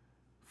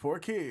for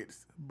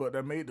kids, but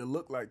they're made to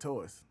look like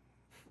toys.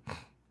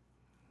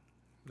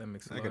 That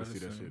makes sense. I gotta see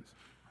that shit.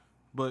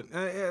 But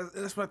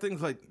that's my thing.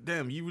 It's like,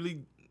 damn,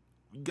 you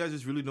guys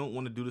just really don't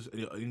want to do this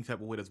any type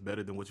of way that's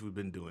better than what you've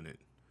been doing it.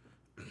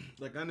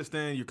 Like, I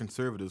understand you're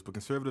conservatives, but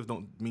conservatives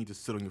don't mean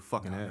just sit on your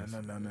fucking ass.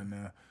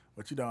 No.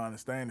 What you don't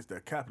understand is they're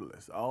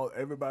capitalists.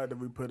 Everybody that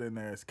we put in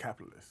there is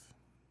capitalists.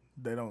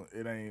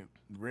 It ain't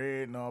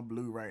red nor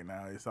blue right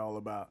now. It's all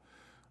about,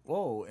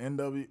 whoa,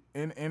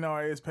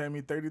 NRA is paying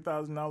me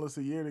 $30,000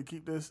 a year to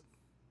keep this.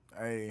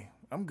 Hey,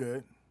 I'm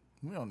good.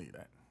 We don't need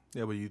that.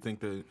 Yeah, but do you think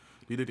the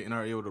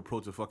NRA would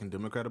approach a fucking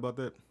Democrat about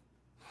that?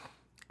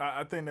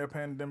 I think they're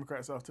paying the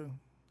Democrats off too.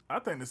 I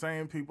think the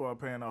same people are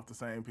paying off the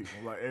same people.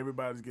 Like,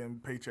 everybody's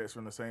getting paychecks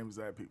from the same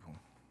exact people.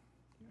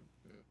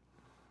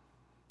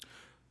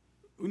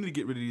 We need to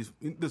get rid of these.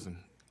 Listen,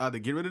 either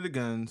get rid of the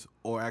guns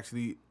or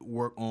actually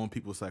work on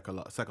people's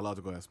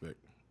psychological aspect.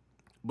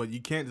 But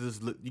you can't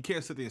sit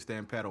there and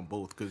stand pat on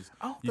both because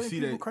I don't think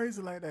people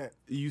crazy like that.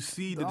 You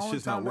see that the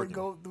shit's not working.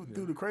 The only time they go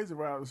do the crazy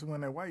route is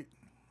when they're white.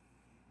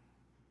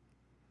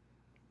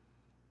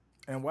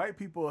 And white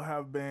people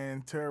have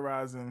been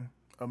terrorizing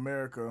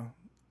America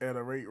at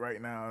a rate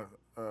right now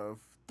of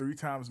 3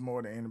 times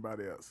more than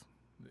anybody else.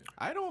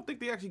 I don't think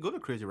they actually go the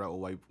crazy route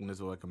with white when there's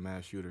like a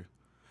mass shooter.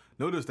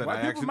 Notice that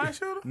white people mass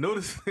shooter?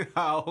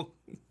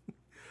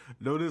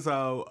 Notice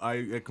how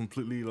I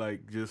completely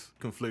like just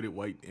conflated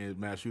white and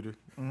mass shooter.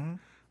 Mm-hmm.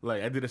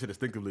 Like, I did that shit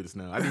instinctively just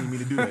now. I didn't mean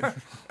to do that.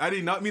 I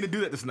did not mean to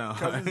do that just now.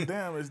 Because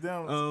it's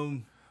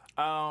them.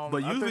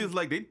 But usually it's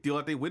like they deal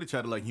out their way to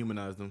try to like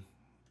humanize them.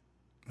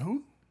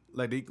 who?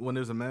 Like when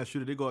there's a mass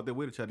shooter, they go out their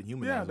way to try to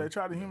humanize Yeah, them. they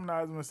try to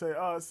humanize him and say,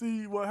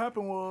 see, what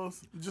happened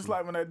was just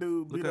like when that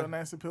dude beat at- up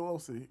Nancy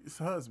Pelosi, his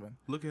husband.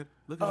 Look at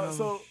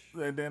how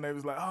And then they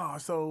was like,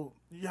 so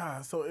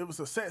it was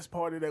a sex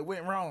party that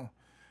went wrong.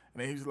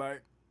 And then he was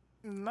like,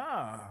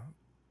 nah,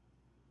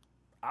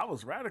 I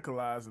was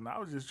radicalized and I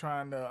was just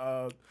trying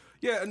to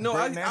yeah, no,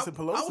 break I Nancy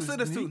will Pelosi's say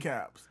this too.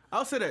 kneecaps.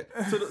 I'll say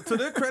that to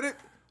their credit,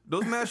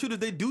 those mass shooters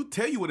they do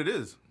tell you what it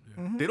is.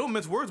 They don't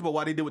mince words about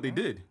why they did what they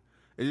did.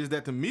 It's just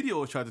that the media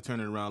always tried to turn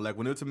it around. Like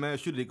when it's a mass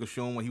shooter, they could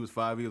show him when he was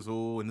 5 years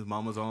old in his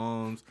mama's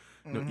arms,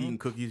 eating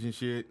cookies and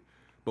shit.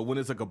 But when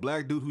it's like a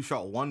black dude who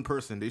shot one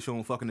person, they show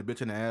him fucking the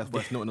bitch in the ass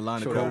while snorting the line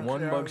of Show that coke.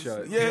 one Yeah,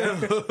 mugshot.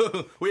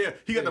 Yeah. Well, yeah,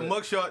 he got the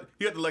mugshot.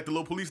 He got the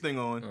little police thing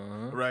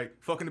on. Right.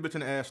 Fucking the bitch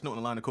in the ass,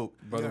 snorting a line of coke.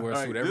 Brother Yeah. wears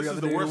All suit right, every this other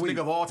is day the of worst the week.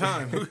 nigga of all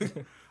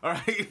time. All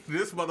right.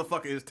 This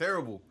motherfucker is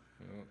terrible.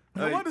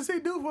 Now, Like, what does he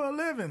do for a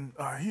living?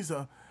 He's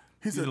a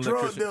an drug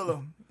electrician.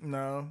 dealer.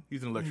 No,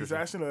 He's an He's electrician.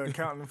 actually an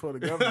accountant for the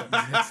government.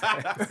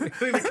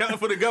 He ain't accounting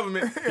for the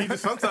government. He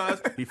just sometimes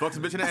he fucks a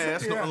bitch in the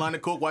ass, snorting a line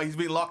of coke while he's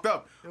being locked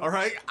up. All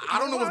right. I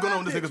don't know what's going on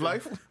in this nigga's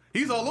life.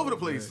 He's all over the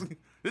place.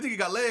 This nigga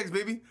got legs,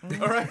 baby.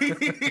 All right.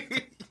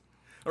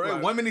 All right.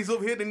 Like- 1 minute he's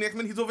over here, the next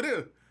minute he's over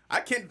there. I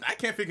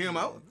can't figure him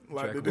out.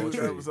 Like Jack the of all dude that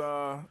trades.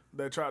 was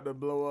that tried to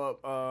blow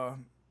up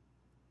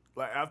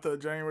like after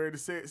January the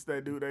 6th,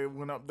 that dude they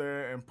went up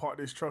there and parked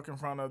his truck in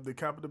front of the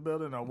Capitol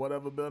building or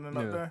whatever building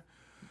Yeah. up there.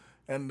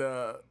 And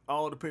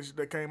all the pictures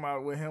that came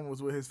out with him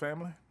was with his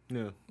family.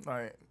 Yeah.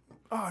 Like,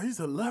 he's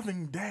a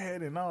loving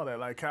dad and all that.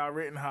 Like Kyle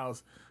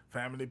Rittenhouse,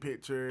 family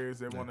pictures.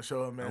 They want to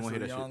show him as wanna a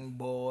hear that young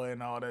boy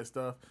and all that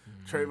stuff.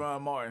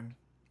 Trayvon Martin,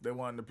 they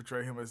wanted to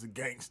portray him as a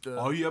gangster.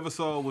 All you ever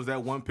saw was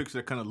that one picture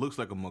that kind of looks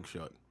like a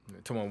mugshot.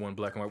 Talking about one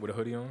black and white with a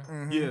hoodie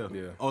on. Yeah.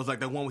 Yeah. Oh, it's like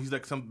that one where he's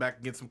like some back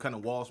against some kind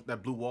of wall,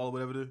 that blue wall or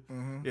whatever it is.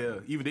 Yeah.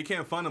 Even they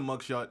can't find a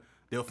mugshot,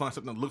 they'll find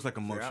something that looks like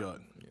a mugshot.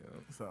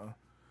 So,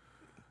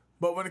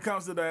 but when it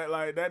comes to that,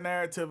 like that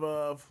narrative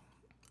of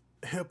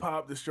hip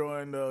hop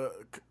destroying the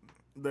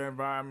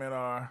environment,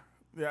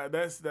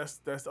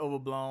 that's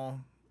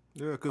overblown.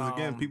 Yeah, because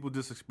again, people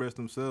just express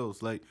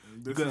themselves. Like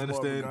you This gotta is more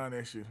of a understand. gun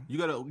issue.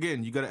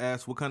 You gotta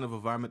ask what kind of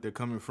environment they're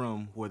coming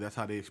from, where that's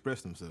how they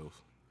express themselves,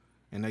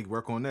 and they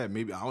work on that.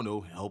 Maybe I don't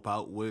know, help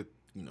out with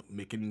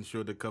making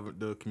sure the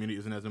community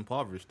isn't as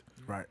impoverished.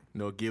 Right.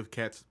 Give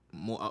cats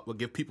more,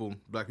 give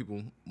black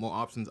people more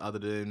options other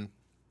than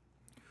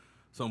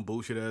some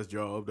bullshit ass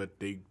job that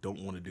they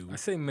don't want to do. I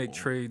say make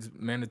trades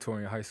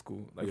mandatory in high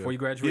school. Like Yeah. before you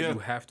graduate, Yeah. you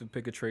have to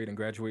pick a trade and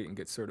graduate and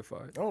get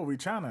certified. Oh, we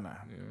China now.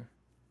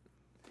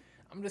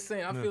 I'm just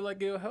saying, I feel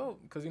like it'll help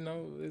because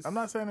it's. I'm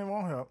not saying it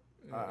won't help.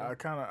 I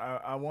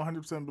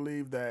 100%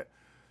 believe that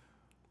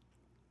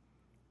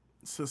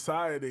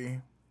society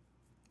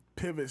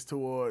pivots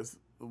towards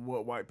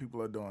what white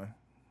people are doing.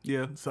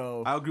 Yeah,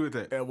 So I agree with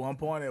that. at one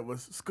point it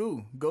was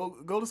school. Go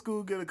to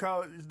school, get a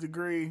college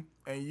degree,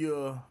 and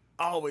you'll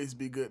always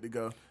be good to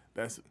go.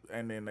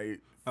 And then they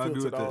I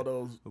agree filtered with all that.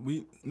 those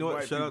You know what?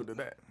 white Shout people out, to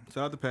that.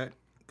 shout out to Pat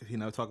because he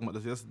and I were talking about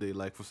this yesterday.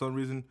 Like for some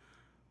reason,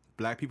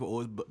 black people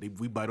always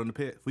we bite on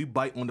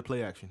the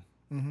play action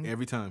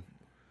every time.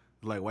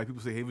 Like white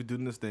people say, "Hey, we're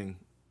doing this thing."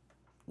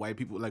 White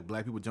people, like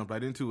black people, jump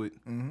right into it,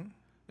 and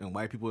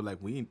white people are like,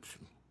 we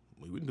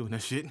weren't doing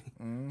that shit.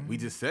 We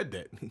just said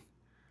that.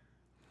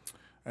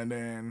 And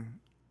then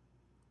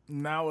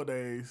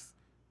nowadays,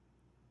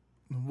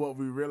 what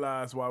we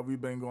realize while we've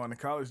been going to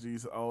college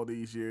all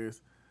these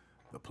years,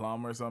 the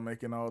plumbers are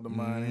making all the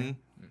money.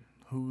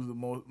 Who's the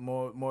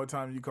more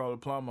time you call a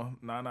plumber,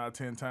 9 out of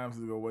 10 times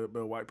is going to be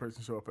a white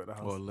person show up at the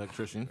house. Or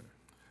electrician,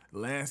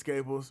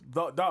 Landscapers,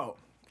 dog.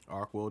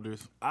 arc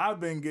welders. I've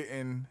been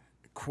getting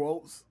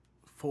quotes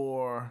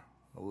for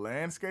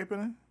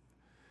landscaping,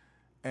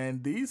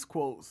 and these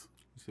quotes,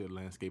 You said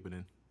landscaping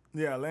in.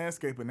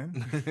 landscaping.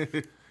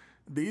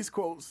 These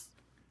quotes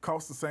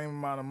cost the same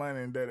amount of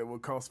money that it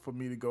would cost for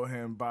me to go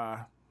ahead and buy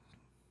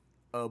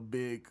a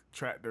big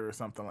tractor or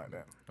something like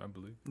that. I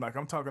believe. Like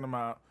I'm talking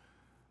about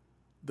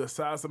the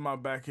size of my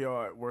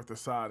backyard worth of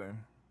sodding,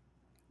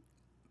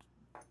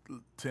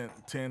 $10,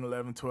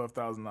 $11,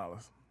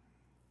 $12,000.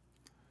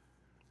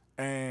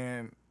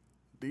 And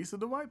these are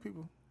the white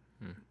people.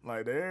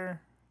 Like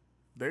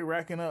they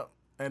racking up,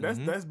 and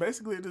that's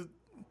basically the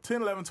 $10,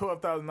 $11,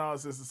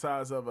 $12,000 is the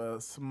size of a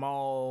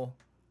small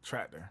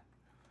tractor.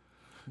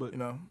 But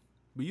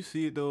But you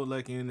see it though,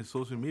 like in the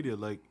social media,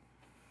 like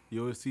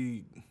you always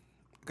see.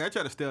 I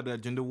try to stay out of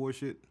that gender war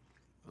shit.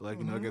 Like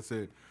like I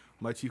said,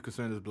 my chief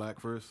concern is black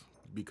first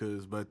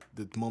because, but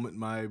the moment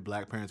my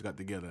black parents got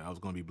together, I was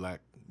gonna be black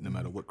no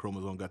matter what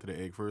chromosome got to the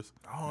egg first.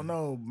 I don't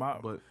know.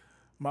 But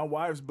My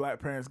wife's black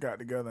parents got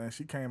together, and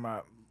she came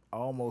out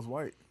almost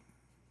white.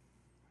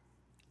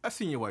 I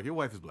seen your wife. Your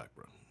wife is black,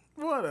 bro.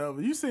 Whatever.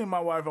 You seen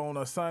my wife on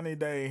a sunny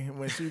day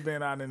when she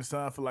been out in the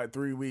sun for like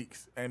 3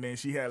 weeks, and then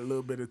she had a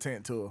little bit of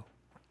tint to her.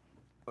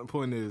 My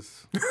point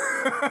is,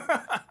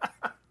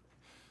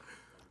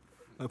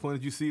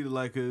 you see,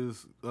 like,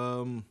 is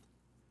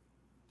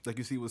like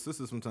you see with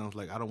sisters sometimes.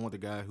 Like I don't want the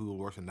guy who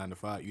works a 9 to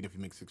 5, even if he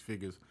makes 6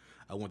 figures.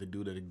 I want the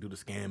dude that do the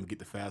scam and get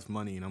the fast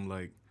money. And I'm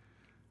like,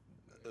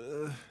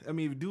 I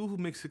mean, the dude who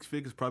makes 6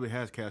 figures probably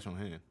has cash on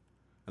hand,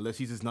 unless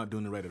he's just not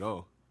doing it right at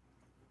all.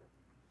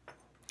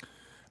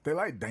 They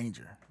like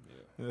danger.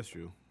 Yeah, that's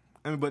true.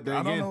 I mean, but then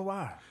I again, don't know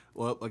why.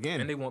 well, again,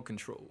 And they want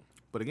control.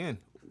 but again,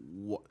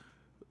 what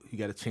you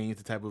got to change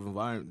the type of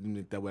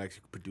environment that would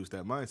actually produce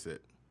that mindset.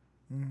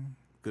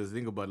 Because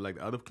think about it, like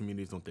other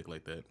communities don't think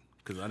like that.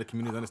 Because other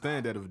communities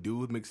understand that if a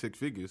dude makes 6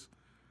 figures,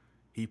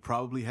 he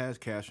probably has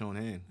cash on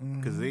hand.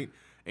 Because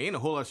ain't a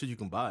whole lot of shit you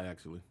can buy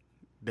actually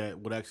that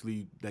would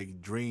actually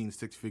like drain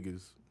 6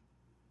 figures,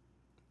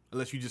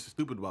 unless you're just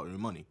stupid about your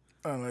money.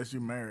 Unless you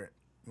married,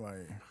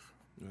 like.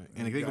 Right.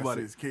 And you think got about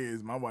it. 6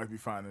 kids. My wife be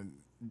finding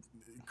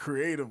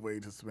creative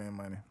ways to spend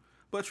money.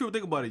 But true,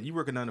 think about it. You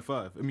work a 9 to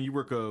 5. I mean, you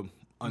work a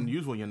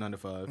unusual in your 9 to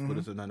 5, but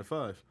it's a 9 to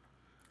 5.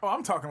 Oh,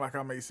 I'm talking like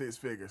I made 6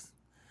 figures.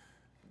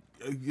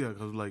 Yeah,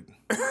 because like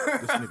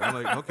this nigga,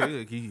 I'm like, okay,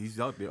 like, he's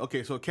out there.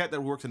 Okay, so a cat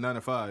that works a 9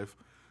 to 5,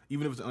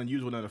 even if it's an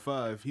unusual 9 to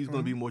 5, he's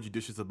gonna be more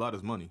judicious about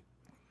his money.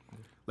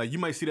 Like you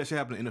might see that shit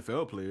happen to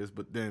NFL players,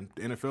 but then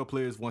the NFL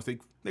players, once they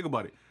think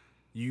about it,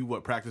 you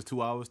practice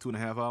 2 hours,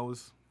 2.5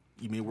 hours.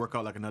 You may work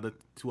out like another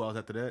 2 hours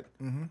after that.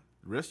 The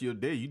rest of your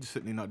day, you just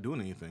sitting there not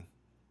doing anything.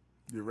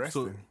 You're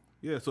resting. So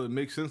yeah, so it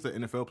makes sense that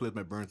NFL players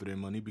might burn through their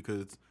money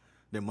because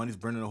their money's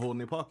burning a hole in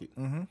their pocket.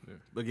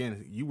 But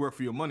again, you work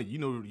for your money. You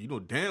know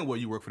damn well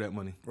you work for that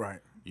money. Right.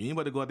 You ain't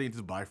about to go out there and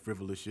just buy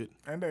frivolous shit.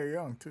 And they're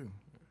young, too.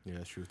 Yeah,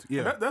 that's true. Too.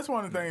 Yeah, That's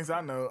one of the things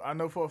I know. I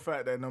know for a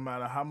fact that no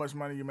matter how much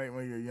money you make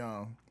when you're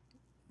young,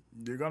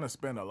 you're going to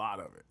spend a lot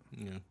of it.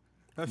 yeah,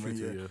 that's true When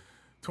too. you're Yeah.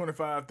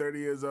 25, 30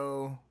 years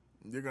old,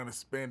 you're going to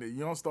spend it. You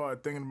don't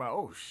start thinking about,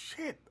 oh,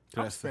 shit,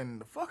 I'm That's- spending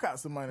the fuck out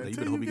some money. Yeah, you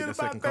Until better you hope you get get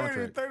that about second 30,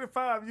 contract.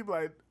 35, you be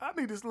like, I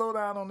need to slow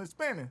down on this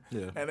spending.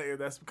 Yeah. And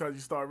that's because you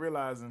start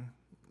realizing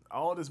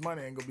all this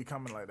money ain't going to be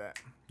coming like that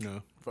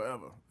No.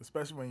 forever,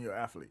 especially when you're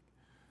an athlete.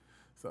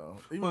 So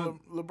even Well-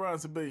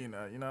 LeBron's a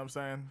billionaire, you know what I'm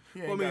saying? He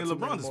ain't Well, I mean, got too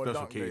many LeBron's a more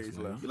special dunk case, days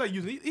man. left.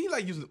 He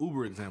like using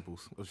Uber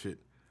examples of shit.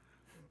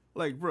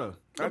 Like, bruh,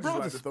 I just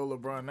like LeBron's to throw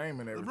LeBron name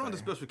in everything. LeBron's a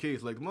special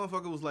case. Like the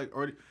motherfucker was like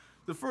already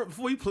before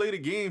he played the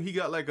game, he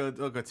got like a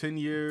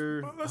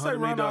 10-year, Well, let's say $100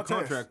 million Ron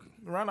contract. Artest.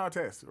 Ron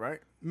Artest, right?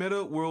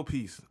 Meta world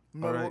peace.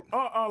 All right,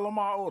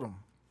 Lamar Odom.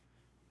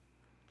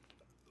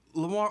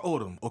 Lamar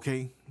Odom.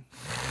 Okay,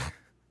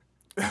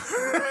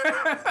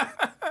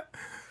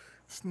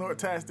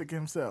 Snortastic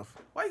himself.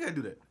 why you gotta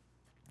do that?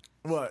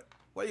 What?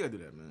 Why you gotta do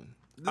that, man?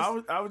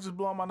 I was just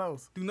blowing my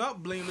nose. Do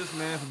not blame this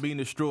man for being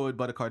destroyed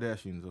by the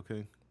Kardashians.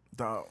 Okay,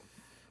 Dog.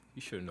 He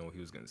should have known what he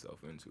was getting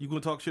himself into. you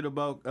gonna talk shit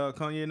about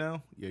Kanye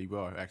now? Yeah, you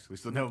are actually.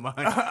 So never mind.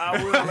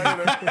 I will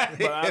later,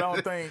 but I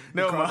don't think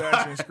the Never mind.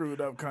 Kardashians screwed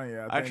up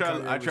Kanye. I think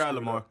tried. Kanye I was tried screwed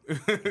Lamar.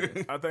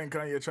 up. I think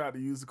Kanye tried to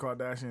use the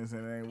Kardashians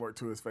and it ain't worked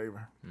to his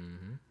favor.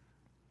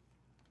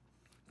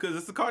 Because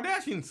it's the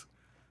Kardashians.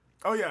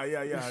 Oh yeah,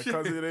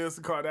 because it is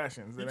the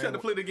Kardashians. You tried to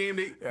play the game.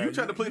 You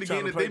tried to play the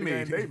game that they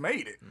made. They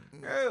made it.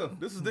 Yeah,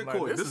 this is their Like,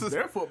 court. this is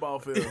their football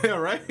field. yeah,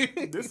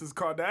 right. This is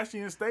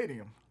Kardashian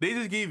Stadium. They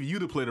just gave you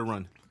the play to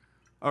run.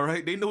 All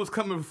right, they know what's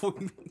coming before.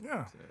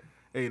 Yeah.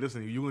 Hey,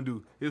 listen, you gonna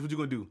do? Here's what you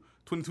gonna do.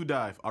 22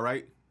 dive. All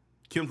right.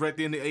 Kim's right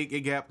there in the A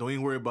gap. Don't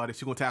even worry about it.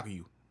 She gonna tackle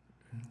you.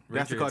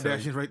 That's the Ray J will tell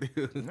you. Kardashians right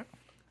there.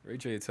 Ray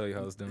J will tell you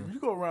how it's done. You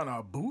go around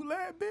a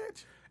bootleg,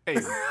 bitch? Hey,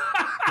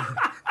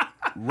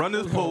 run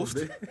his post.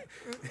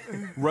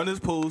 Run his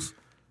post.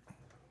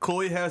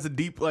 Chloe has the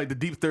deep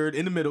third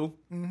in the middle.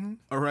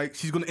 All right,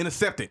 she's gonna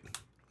intercept it.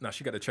 Nah,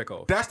 she got to check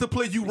off. That's the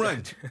play you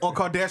run on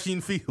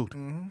Kardashian field.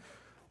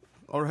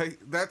 All right,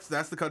 that's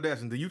the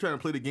Kardashians. You trying to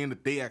play the game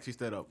that they actually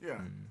set up. Yeah.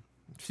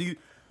 She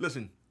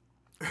listen.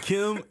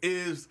 Kim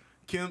is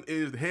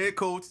the head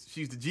coach.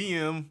 She's the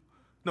GM.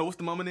 No, what's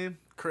the mama name?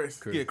 Chris.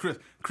 Yeah, Chris.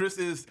 Chris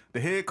is the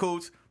head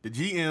coach, the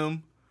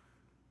GM,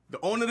 the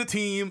owner of the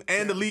team,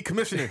 and the league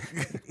commissioner.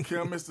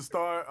 Kim is the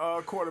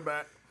star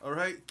quarterback. All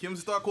right, Kim's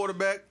the star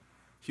quarterback.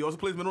 She also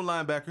plays middle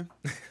linebacker.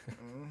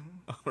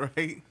 All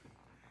right,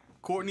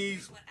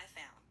 Courtney's. What I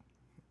found.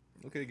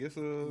 Okay, guess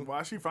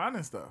Why is she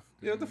finding stuff?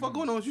 yeah, what the fuck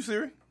going on with you,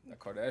 Siri? That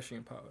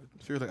Kardashian power.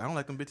 Siri's like, I don't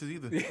like them bitches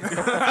either.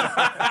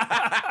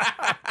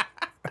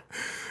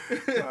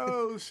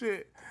 Oh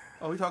shit.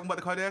 Oh, we talking about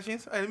the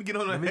Kardashians? Hey, let me get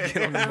on that.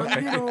 Get on that. Let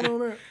me get on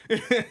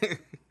that.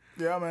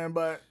 Yeah, man,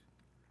 but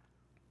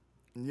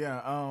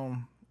yeah,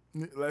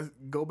 let's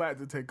go back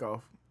to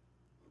Takeoff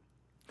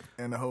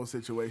and the whole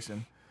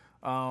situation.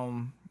 I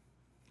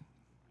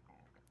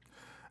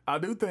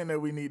do think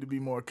that we need to be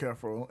more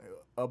careful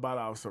about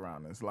our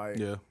surroundings. Like,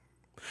 Yeah.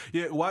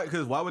 Why?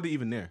 Because why were they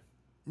even there?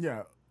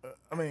 yeah,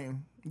 I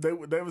mean, they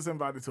was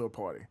invited to a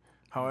party.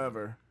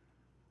 However,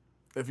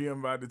 if you're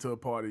invited to a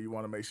party, you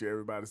want to make sure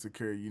everybody's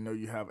secure. You know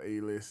you have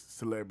A-list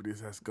celebrities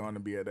that's going to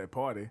be at that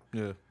party.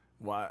 Yeah.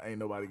 Why ain't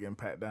nobody getting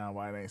pat down?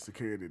 Why it ain't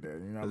security there?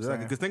 You know what I'm Exactly.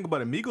 saying? Because think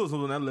about it, Migos was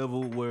on that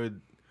level where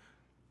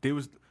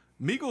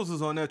Migos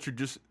was on that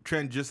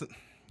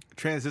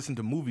transition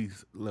to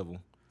movies level.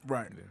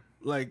 Right.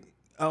 Like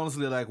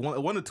honestly, like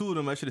one or two of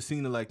them, I should have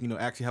seen like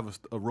actually have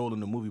a role in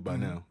the movie by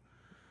now.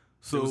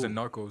 So It was in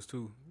Narcos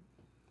too.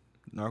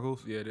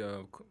 Narcos.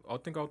 Yeah, I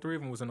think all three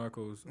of them was in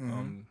Narcos.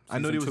 I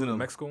know season they was two, in the a-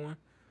 Mexico one.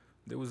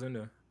 They was in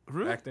there.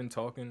 Really? Acting,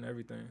 talking,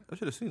 everything. I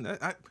should have seen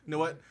that. You know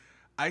what?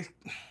 I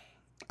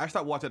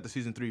stopped watching after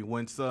season 3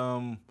 once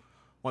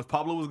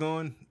Pablo was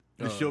gone.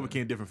 The show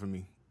became different for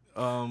me.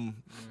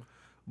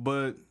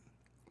 But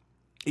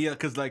yeah,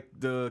 because like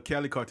the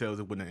Cali cartels,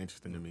 it wasn't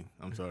interesting to me.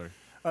 I'm sorry.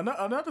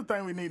 Another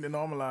thing we need to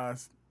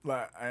normalize,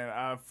 like, and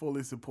I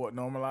fully support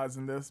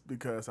normalizing this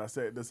because I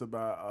said this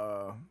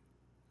about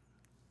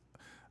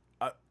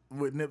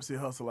with Nipsey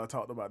Hussle. I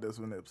talked about this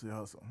with Nipsey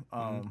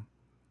Hussle.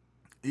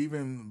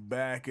 Even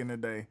back in the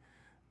day,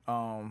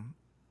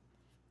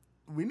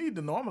 we need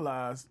to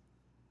normalize.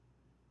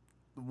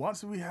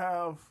 Once we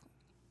have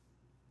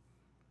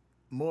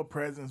more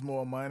presence,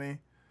 more money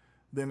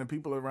than the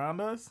people around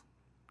us,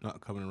 Not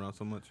coming around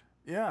so much.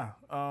 yeah,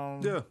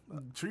 Yeah.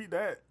 treat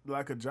that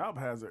like a job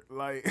hazard.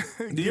 Like,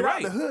 get You're out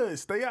right. the hood,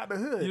 stay out the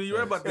hood. You're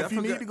right about that. If I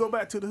you need forgot- to go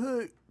back to the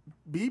hood,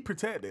 be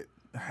protected.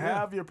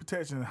 Have your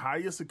protection.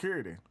 Hire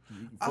security.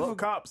 Fuck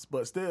cops,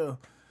 but still.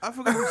 I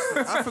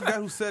forgot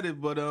who said it,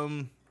 but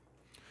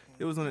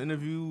it was on an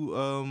interview.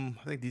 I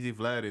think DJ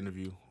Vlad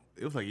interview.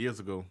 It was like years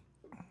ago,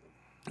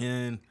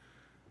 and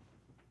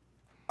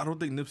I don't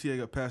think Nipsey had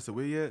got passed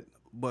away yet.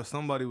 But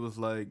somebody was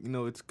like,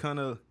 it's kind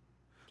of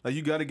like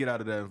you got to get out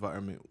of that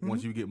environment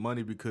once you get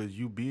money because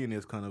you being there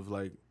is kind of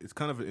like it's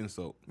kind of an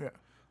insult. Yeah.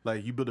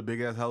 Like you build a big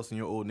ass house in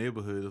your old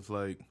neighborhood. It's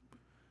like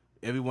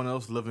everyone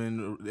else is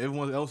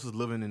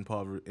living in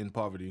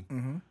poverty,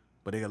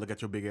 but they gotta look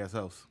at your big ass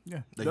house.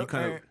 Yeah. Like you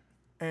kind of.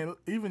 And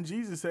even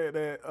Jesus said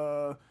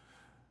that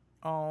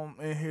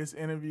in his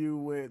interview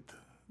with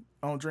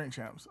on Drink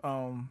Champs.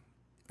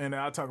 And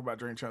I'll talk about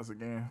Drink Champs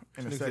again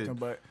in a Nigga second. said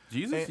but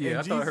Jesus? Yeah,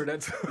 I thought I Jesus- heard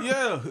that too.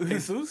 Yeah.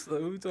 Jesus?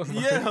 Like, what we talking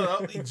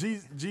about? Yeah.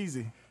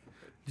 Jeezy.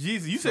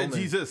 Jesus. You said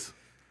many. Jesus.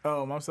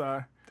 I'm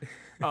sorry.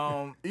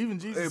 Even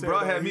Jesus Hey, said bro,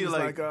 that. had me He was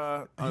like,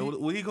 he-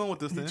 where he going with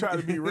this he thing?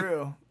 tried to be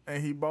real,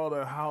 and he bought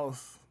a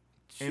house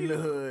in the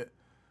hood.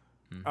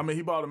 I mean,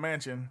 he bought a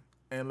mansion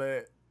and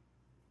let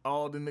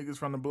all the niggas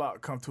from the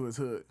block come to his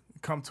hood,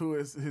 come to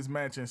his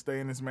mansion, stay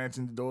in his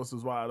mansion. The doors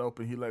was wide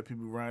open. He let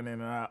people run in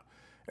and out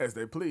as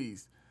they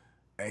pleased.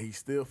 And he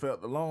still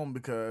felt alone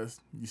because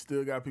you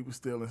still got people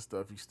stealing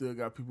stuff. You still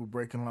got people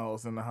breaking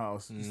laws in the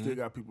house. You still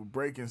got people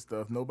breaking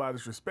stuff.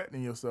 Nobody's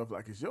respecting yourself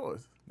like it's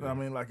yours. I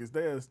mean, like it's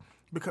theirs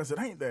because it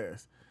ain't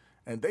theirs.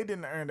 And they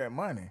didn't earn that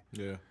money.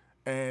 Yeah.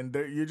 And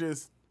you're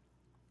just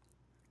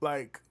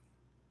like,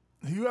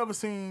 you ever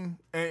seen,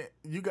 and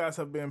you guys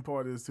have been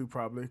part of this too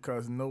probably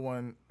because no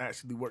one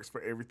actually works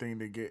for everything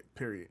they get,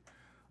 period.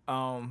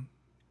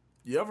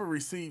 You ever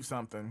receive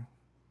something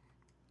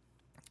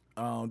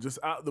just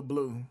out the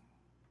blue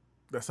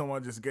that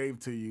someone just gave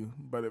to you,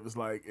 but it was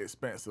like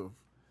expensive,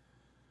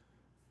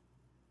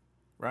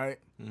 right?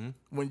 Mm-hmm.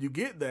 When you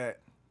get that,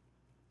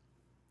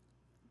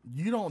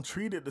 you don't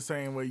treat it the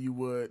same way you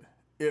would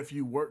if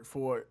you worked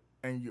for it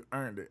and you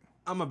earned it.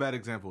 I'm a bad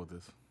example of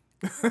this.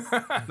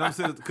 No, I'm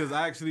saying because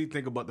I actually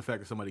think about the fact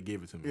that somebody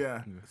gave it to me.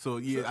 Yeah. So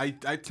yeah,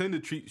 I tend to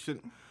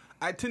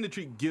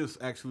treat gifts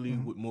actually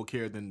with more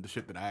care than the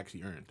shit that I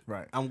actually earned.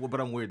 Right. But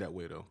I'm weird that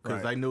way though,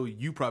 because Right. I know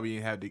you probably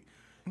didn't have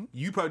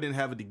you probably didn't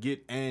have it to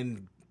get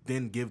and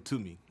then give to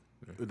me.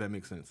 If that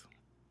makes sense.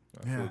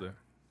 I feel Yeah. that.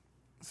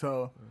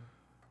 So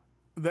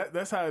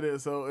that's how it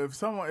is. So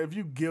if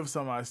you give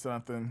somebody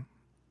something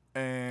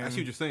and I see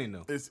what you're saying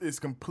though. it's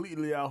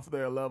completely off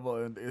their level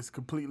and it's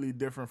completely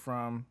different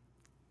from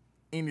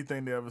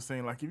anything they ever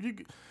seen. Like if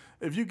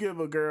you give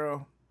a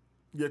girl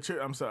your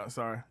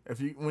sorry.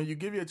 When you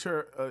give your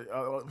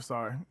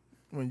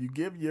when you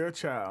give your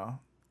child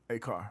a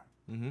car,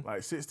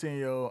 like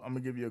 16-year-old, I'm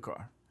gonna give you a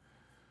car.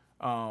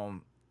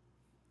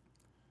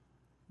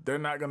 They're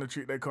not gonna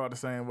treat their car the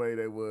same way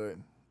they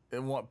would.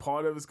 And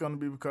part of it's gonna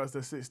be because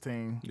they're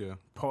 16. Yeah.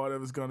 Part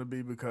of it's gonna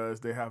be because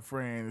they have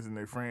friends and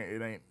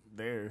it ain't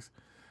theirs.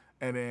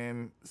 And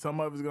then some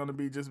of it's gonna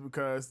be just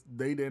because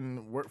they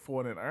didn't work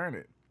for it and earn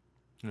it.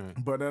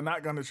 Right. But they're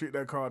not gonna treat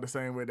that car the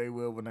same way they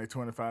will when they're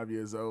 25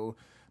 years old.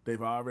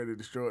 They've already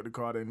destroyed the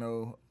car. They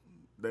know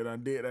they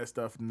done did that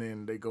stuff, and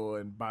then they go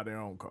and buy their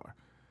own car.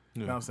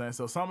 You know what I'm saying?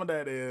 So some of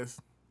that is,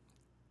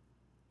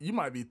 you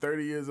might be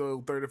 30 years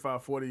old,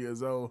 35, 40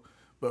 years old,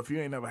 but if you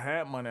ain't never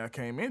had money or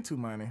came into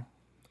money,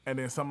 and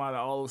then somebody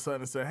all of a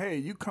sudden say, hey,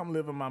 you come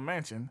live in my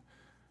mansion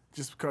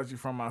just because you're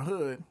from my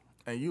hood,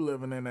 and you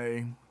living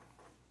in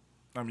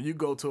you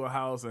go to a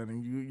house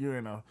and you're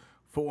in a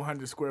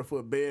 400 square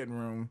foot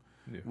bedroom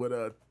with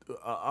a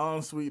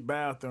ensuite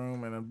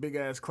bathroom and a big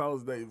ass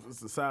closet that was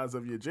the size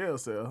of your jail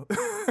cell. You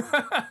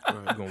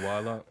gonna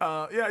wild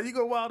out? Yeah, you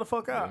go wild the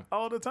fuck out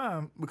all the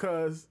time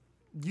because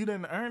you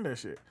didn't earn that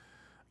shit.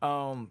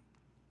 And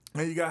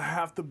you gotta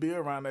have to be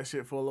around that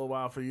shit for a little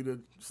while for you to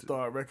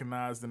start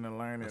recognizing and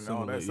learning and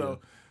all that. Assimilate, So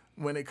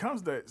when it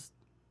comes to that,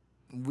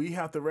 we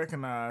have to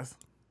recognize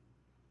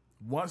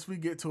once we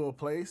get to a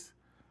place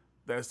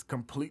that's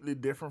completely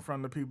different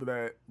from the people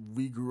that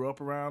we grew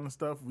up around and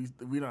stuff.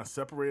 We don't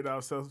separate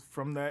ourselves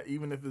from that,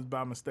 even if it's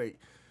by mistake.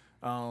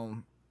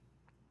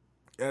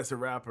 As a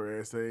rapper,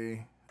 as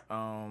a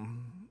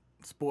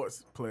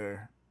sports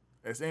player,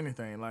 as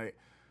anything, like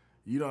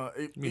you don't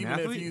mean even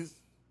athlete?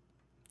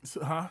 if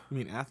you, huh? You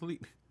mean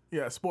athlete?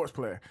 Yeah, sports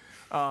player.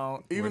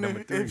 Even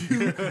number if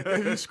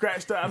you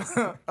scratched out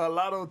a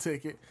lotto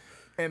ticket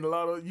and the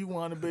lotto you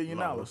won $1 billion,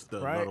 Lotto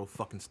stud, right? Lotto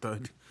fucking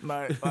stud.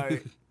 Like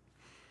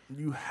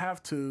you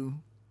have to.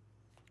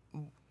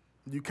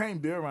 You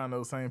can't be around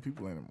those same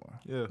people anymore.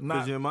 Yeah, 'cause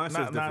not your mindset's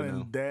not different in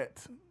now.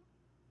 that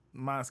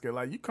mindset.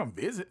 Like you come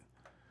visit.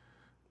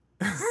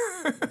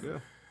 Yeah.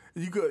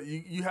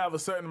 You have a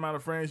certain amount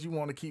of friends you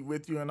want to keep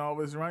with you and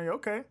always around you.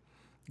 Okay,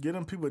 get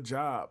them people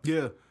jobs.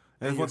 Yeah.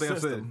 That's in one your thing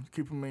I've said. system.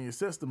 Keep them in your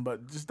system,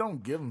 but just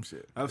don't give them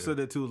shit. I've said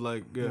that too.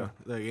 Like,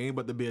 like ain't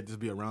about to be just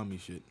be around me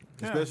shit.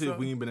 Yeah, Especially so- if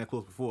we ain't been that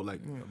close before. Like,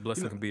 A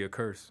blessing can be a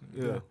curse.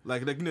 yeah,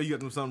 like you know, you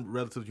got some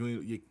relatives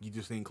you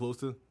just ain't close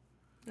to.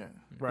 Yeah,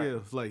 right. Yeah,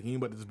 it's like you ain't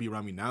about to just be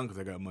around me now because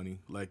I got money.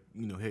 Like,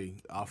 you know, hey,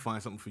 I'll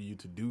find something for you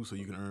to do so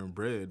you can earn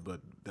bread,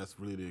 but that's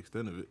really the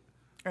extent of it.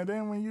 And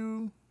then when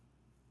you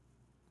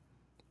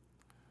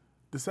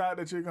decide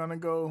that you're gonna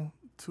go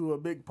to a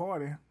big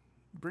party,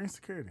 bring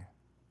security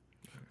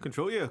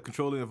Control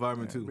the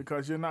environment too.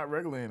 because you're not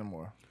regular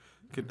anymore.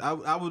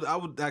 I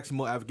would actually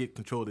more advocate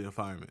control the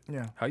environment.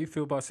 Yeah, How you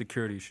feel about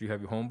security? Should you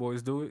have your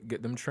homeboys do it,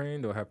 get them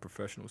trained, or have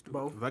professionals do it?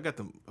 both. If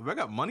I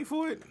got money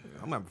for it,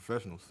 I'm not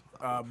professionals.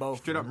 Both.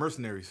 Straight up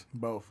mercenaries.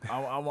 Both.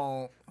 I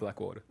want.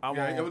 Blackwater. I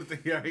Yeah, I want. would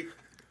think, right?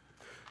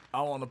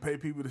 I want to pay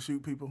people to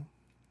shoot people.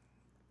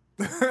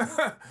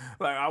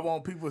 Like I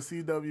want people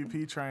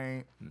CWP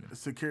trained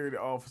security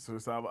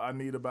officers. I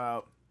need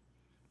about.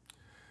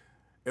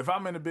 If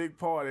I'm in a big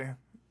party,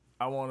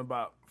 I want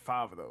about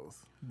 5 of those.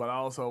 But I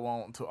also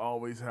want to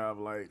always have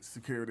like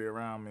security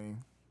around me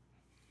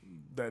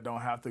that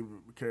don't have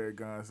to carry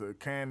guns or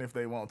can if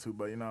they want to.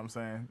 But you know what I'm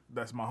saying?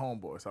 That's my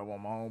homeboys. I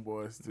want my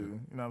homeboys to, you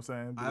know what I'm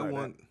saying? Be I like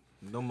want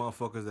no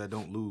motherfuckers that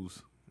don't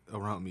lose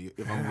around me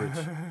if I'm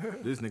rich.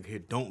 This nigga here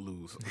don't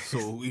lose.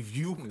 So if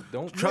you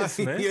Don't try, miss,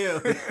 man. yeah,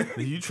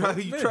 you try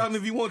me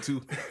if you want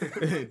to.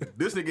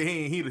 This nigga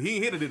he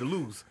ain't hit it to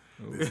lose. that.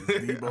 This is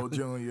Debo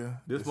Jr.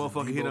 This is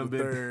motherfucker hit Debo him the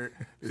big. third.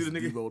 This See is the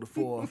nigga? Debo the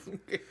fourth.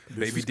 This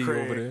Baby is D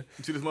Craig. over there.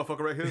 See this motherfucker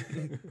right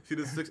here? See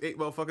this 6'8"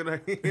 motherfucker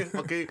right here?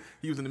 Okay,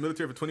 he was in the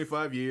military for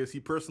 25 years. He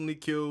personally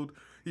killed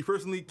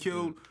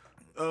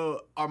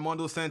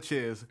Armando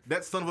Sanchez.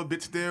 That son of a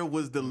bitch there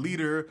was the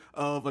leader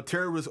of a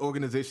terrorist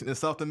organization in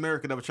South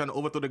America that was trying to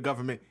overthrow the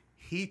government.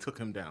 He took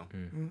him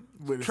down.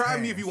 With his Try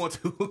me if hands, you want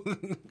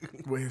to.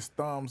 with his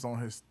thumbs on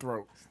his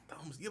throat.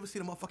 Thumbs. You ever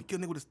seen a motherfucker kill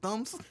a nigga with his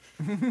thumbs?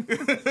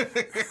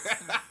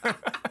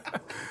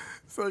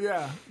 So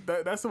yeah,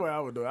 that's the way I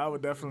would do it. I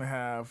would definitely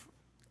have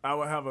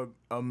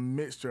a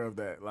mixture of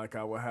that. Like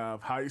I would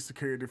have high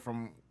security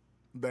from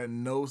that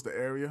knows the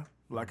area.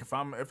 Like if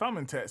I'm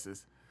in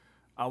Texas,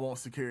 I want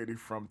security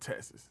from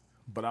Texas,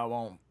 but I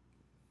want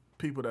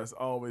people that's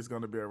always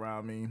going to be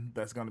around me.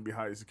 That's going to be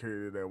high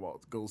security that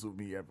goes with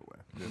me everywhere.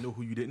 You know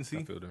who you didn't see?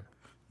 I feel that.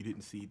 You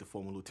didn't see the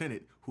former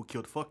lieutenant who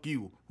killed Fuck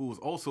You, who was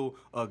also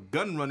a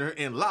gun runner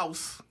in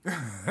Laos.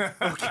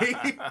 Okay?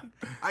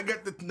 I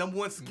got the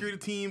 #1 security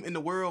team in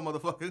the world,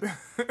 motherfucker.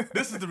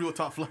 This is the real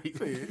top flight.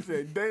 He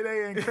said Day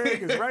Day and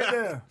Craig is right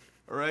there.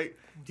 All right?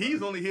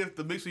 He's only here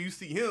to make sure you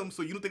see him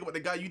so you don't think about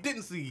the guy you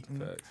didn't see.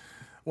 Facts.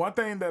 One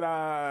thing that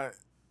I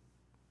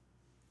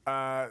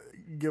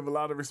give a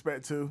lot of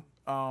respect to,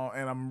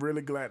 and I'm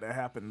really glad that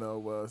happened though,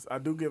 was I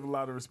do give a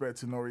lot of respect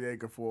to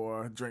Noriega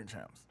for Drink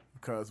Champs.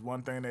 Because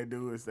one thing they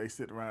do is they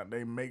sit around,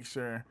 they make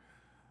sure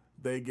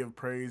they give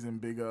praise and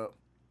big up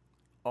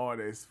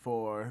artists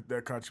for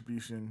their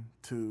contribution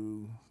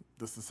to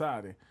the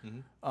society.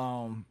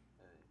 And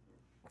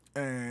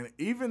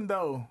even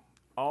though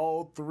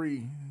all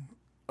 3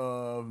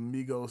 of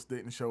Migos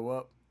didn't show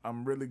up,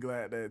 I'm really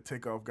glad that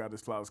Takeoff got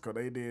his flowers because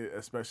they did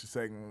a special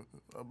segment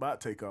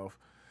about Takeoff.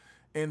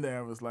 In there,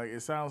 it was like, it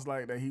sounds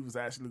like that he was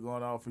actually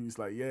going off. He was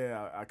like,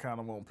 yeah, I kind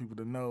of want people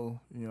to know,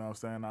 you know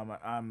what I'm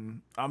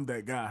saying? I'm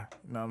that guy,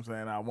 you know what I'm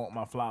saying? I want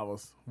my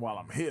flowers while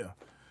I'm here.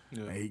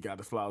 Yeah. And he got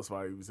his flowers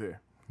while he was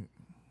here.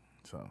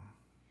 So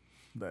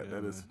that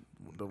is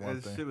the one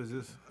That thing. shit was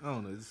just, I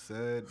don't know, it's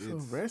sad. So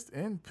It's, rest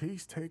in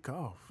peace,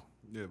 Takeoff.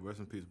 yeah, rest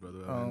in peace, brother.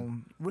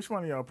 Which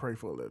one of y'all pray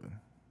for a living?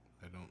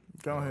 I don't.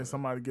 Go ahead,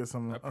 somebody get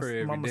some. I pray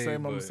every Mama day, say,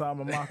 Mama but- sa,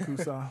 Mama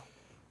kusa.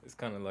 It's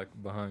kind of like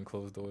behind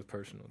closed doors,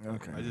 personal.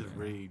 Okay. I just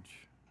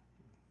rage.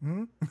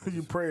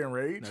 You pray and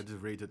rage? I just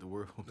rage at the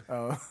world.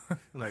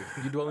 Like,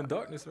 You dwell in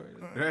darkness, right?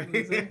 Right?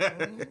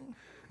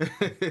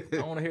 I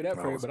don't want to hear that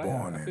prayer, was but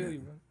born I in feel it.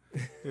 you, man.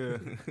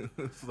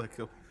 Yeah. It's like,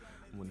 I'm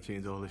going to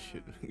change all this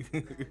shit.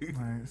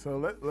 all right, so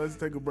let's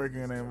take a break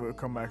and then we'll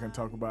come back and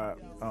talk about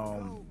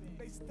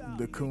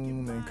the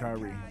Coon and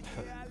Kyrie.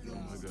 Oh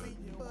my God.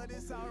 But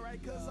it's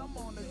alright cause I'm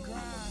on the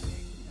grind.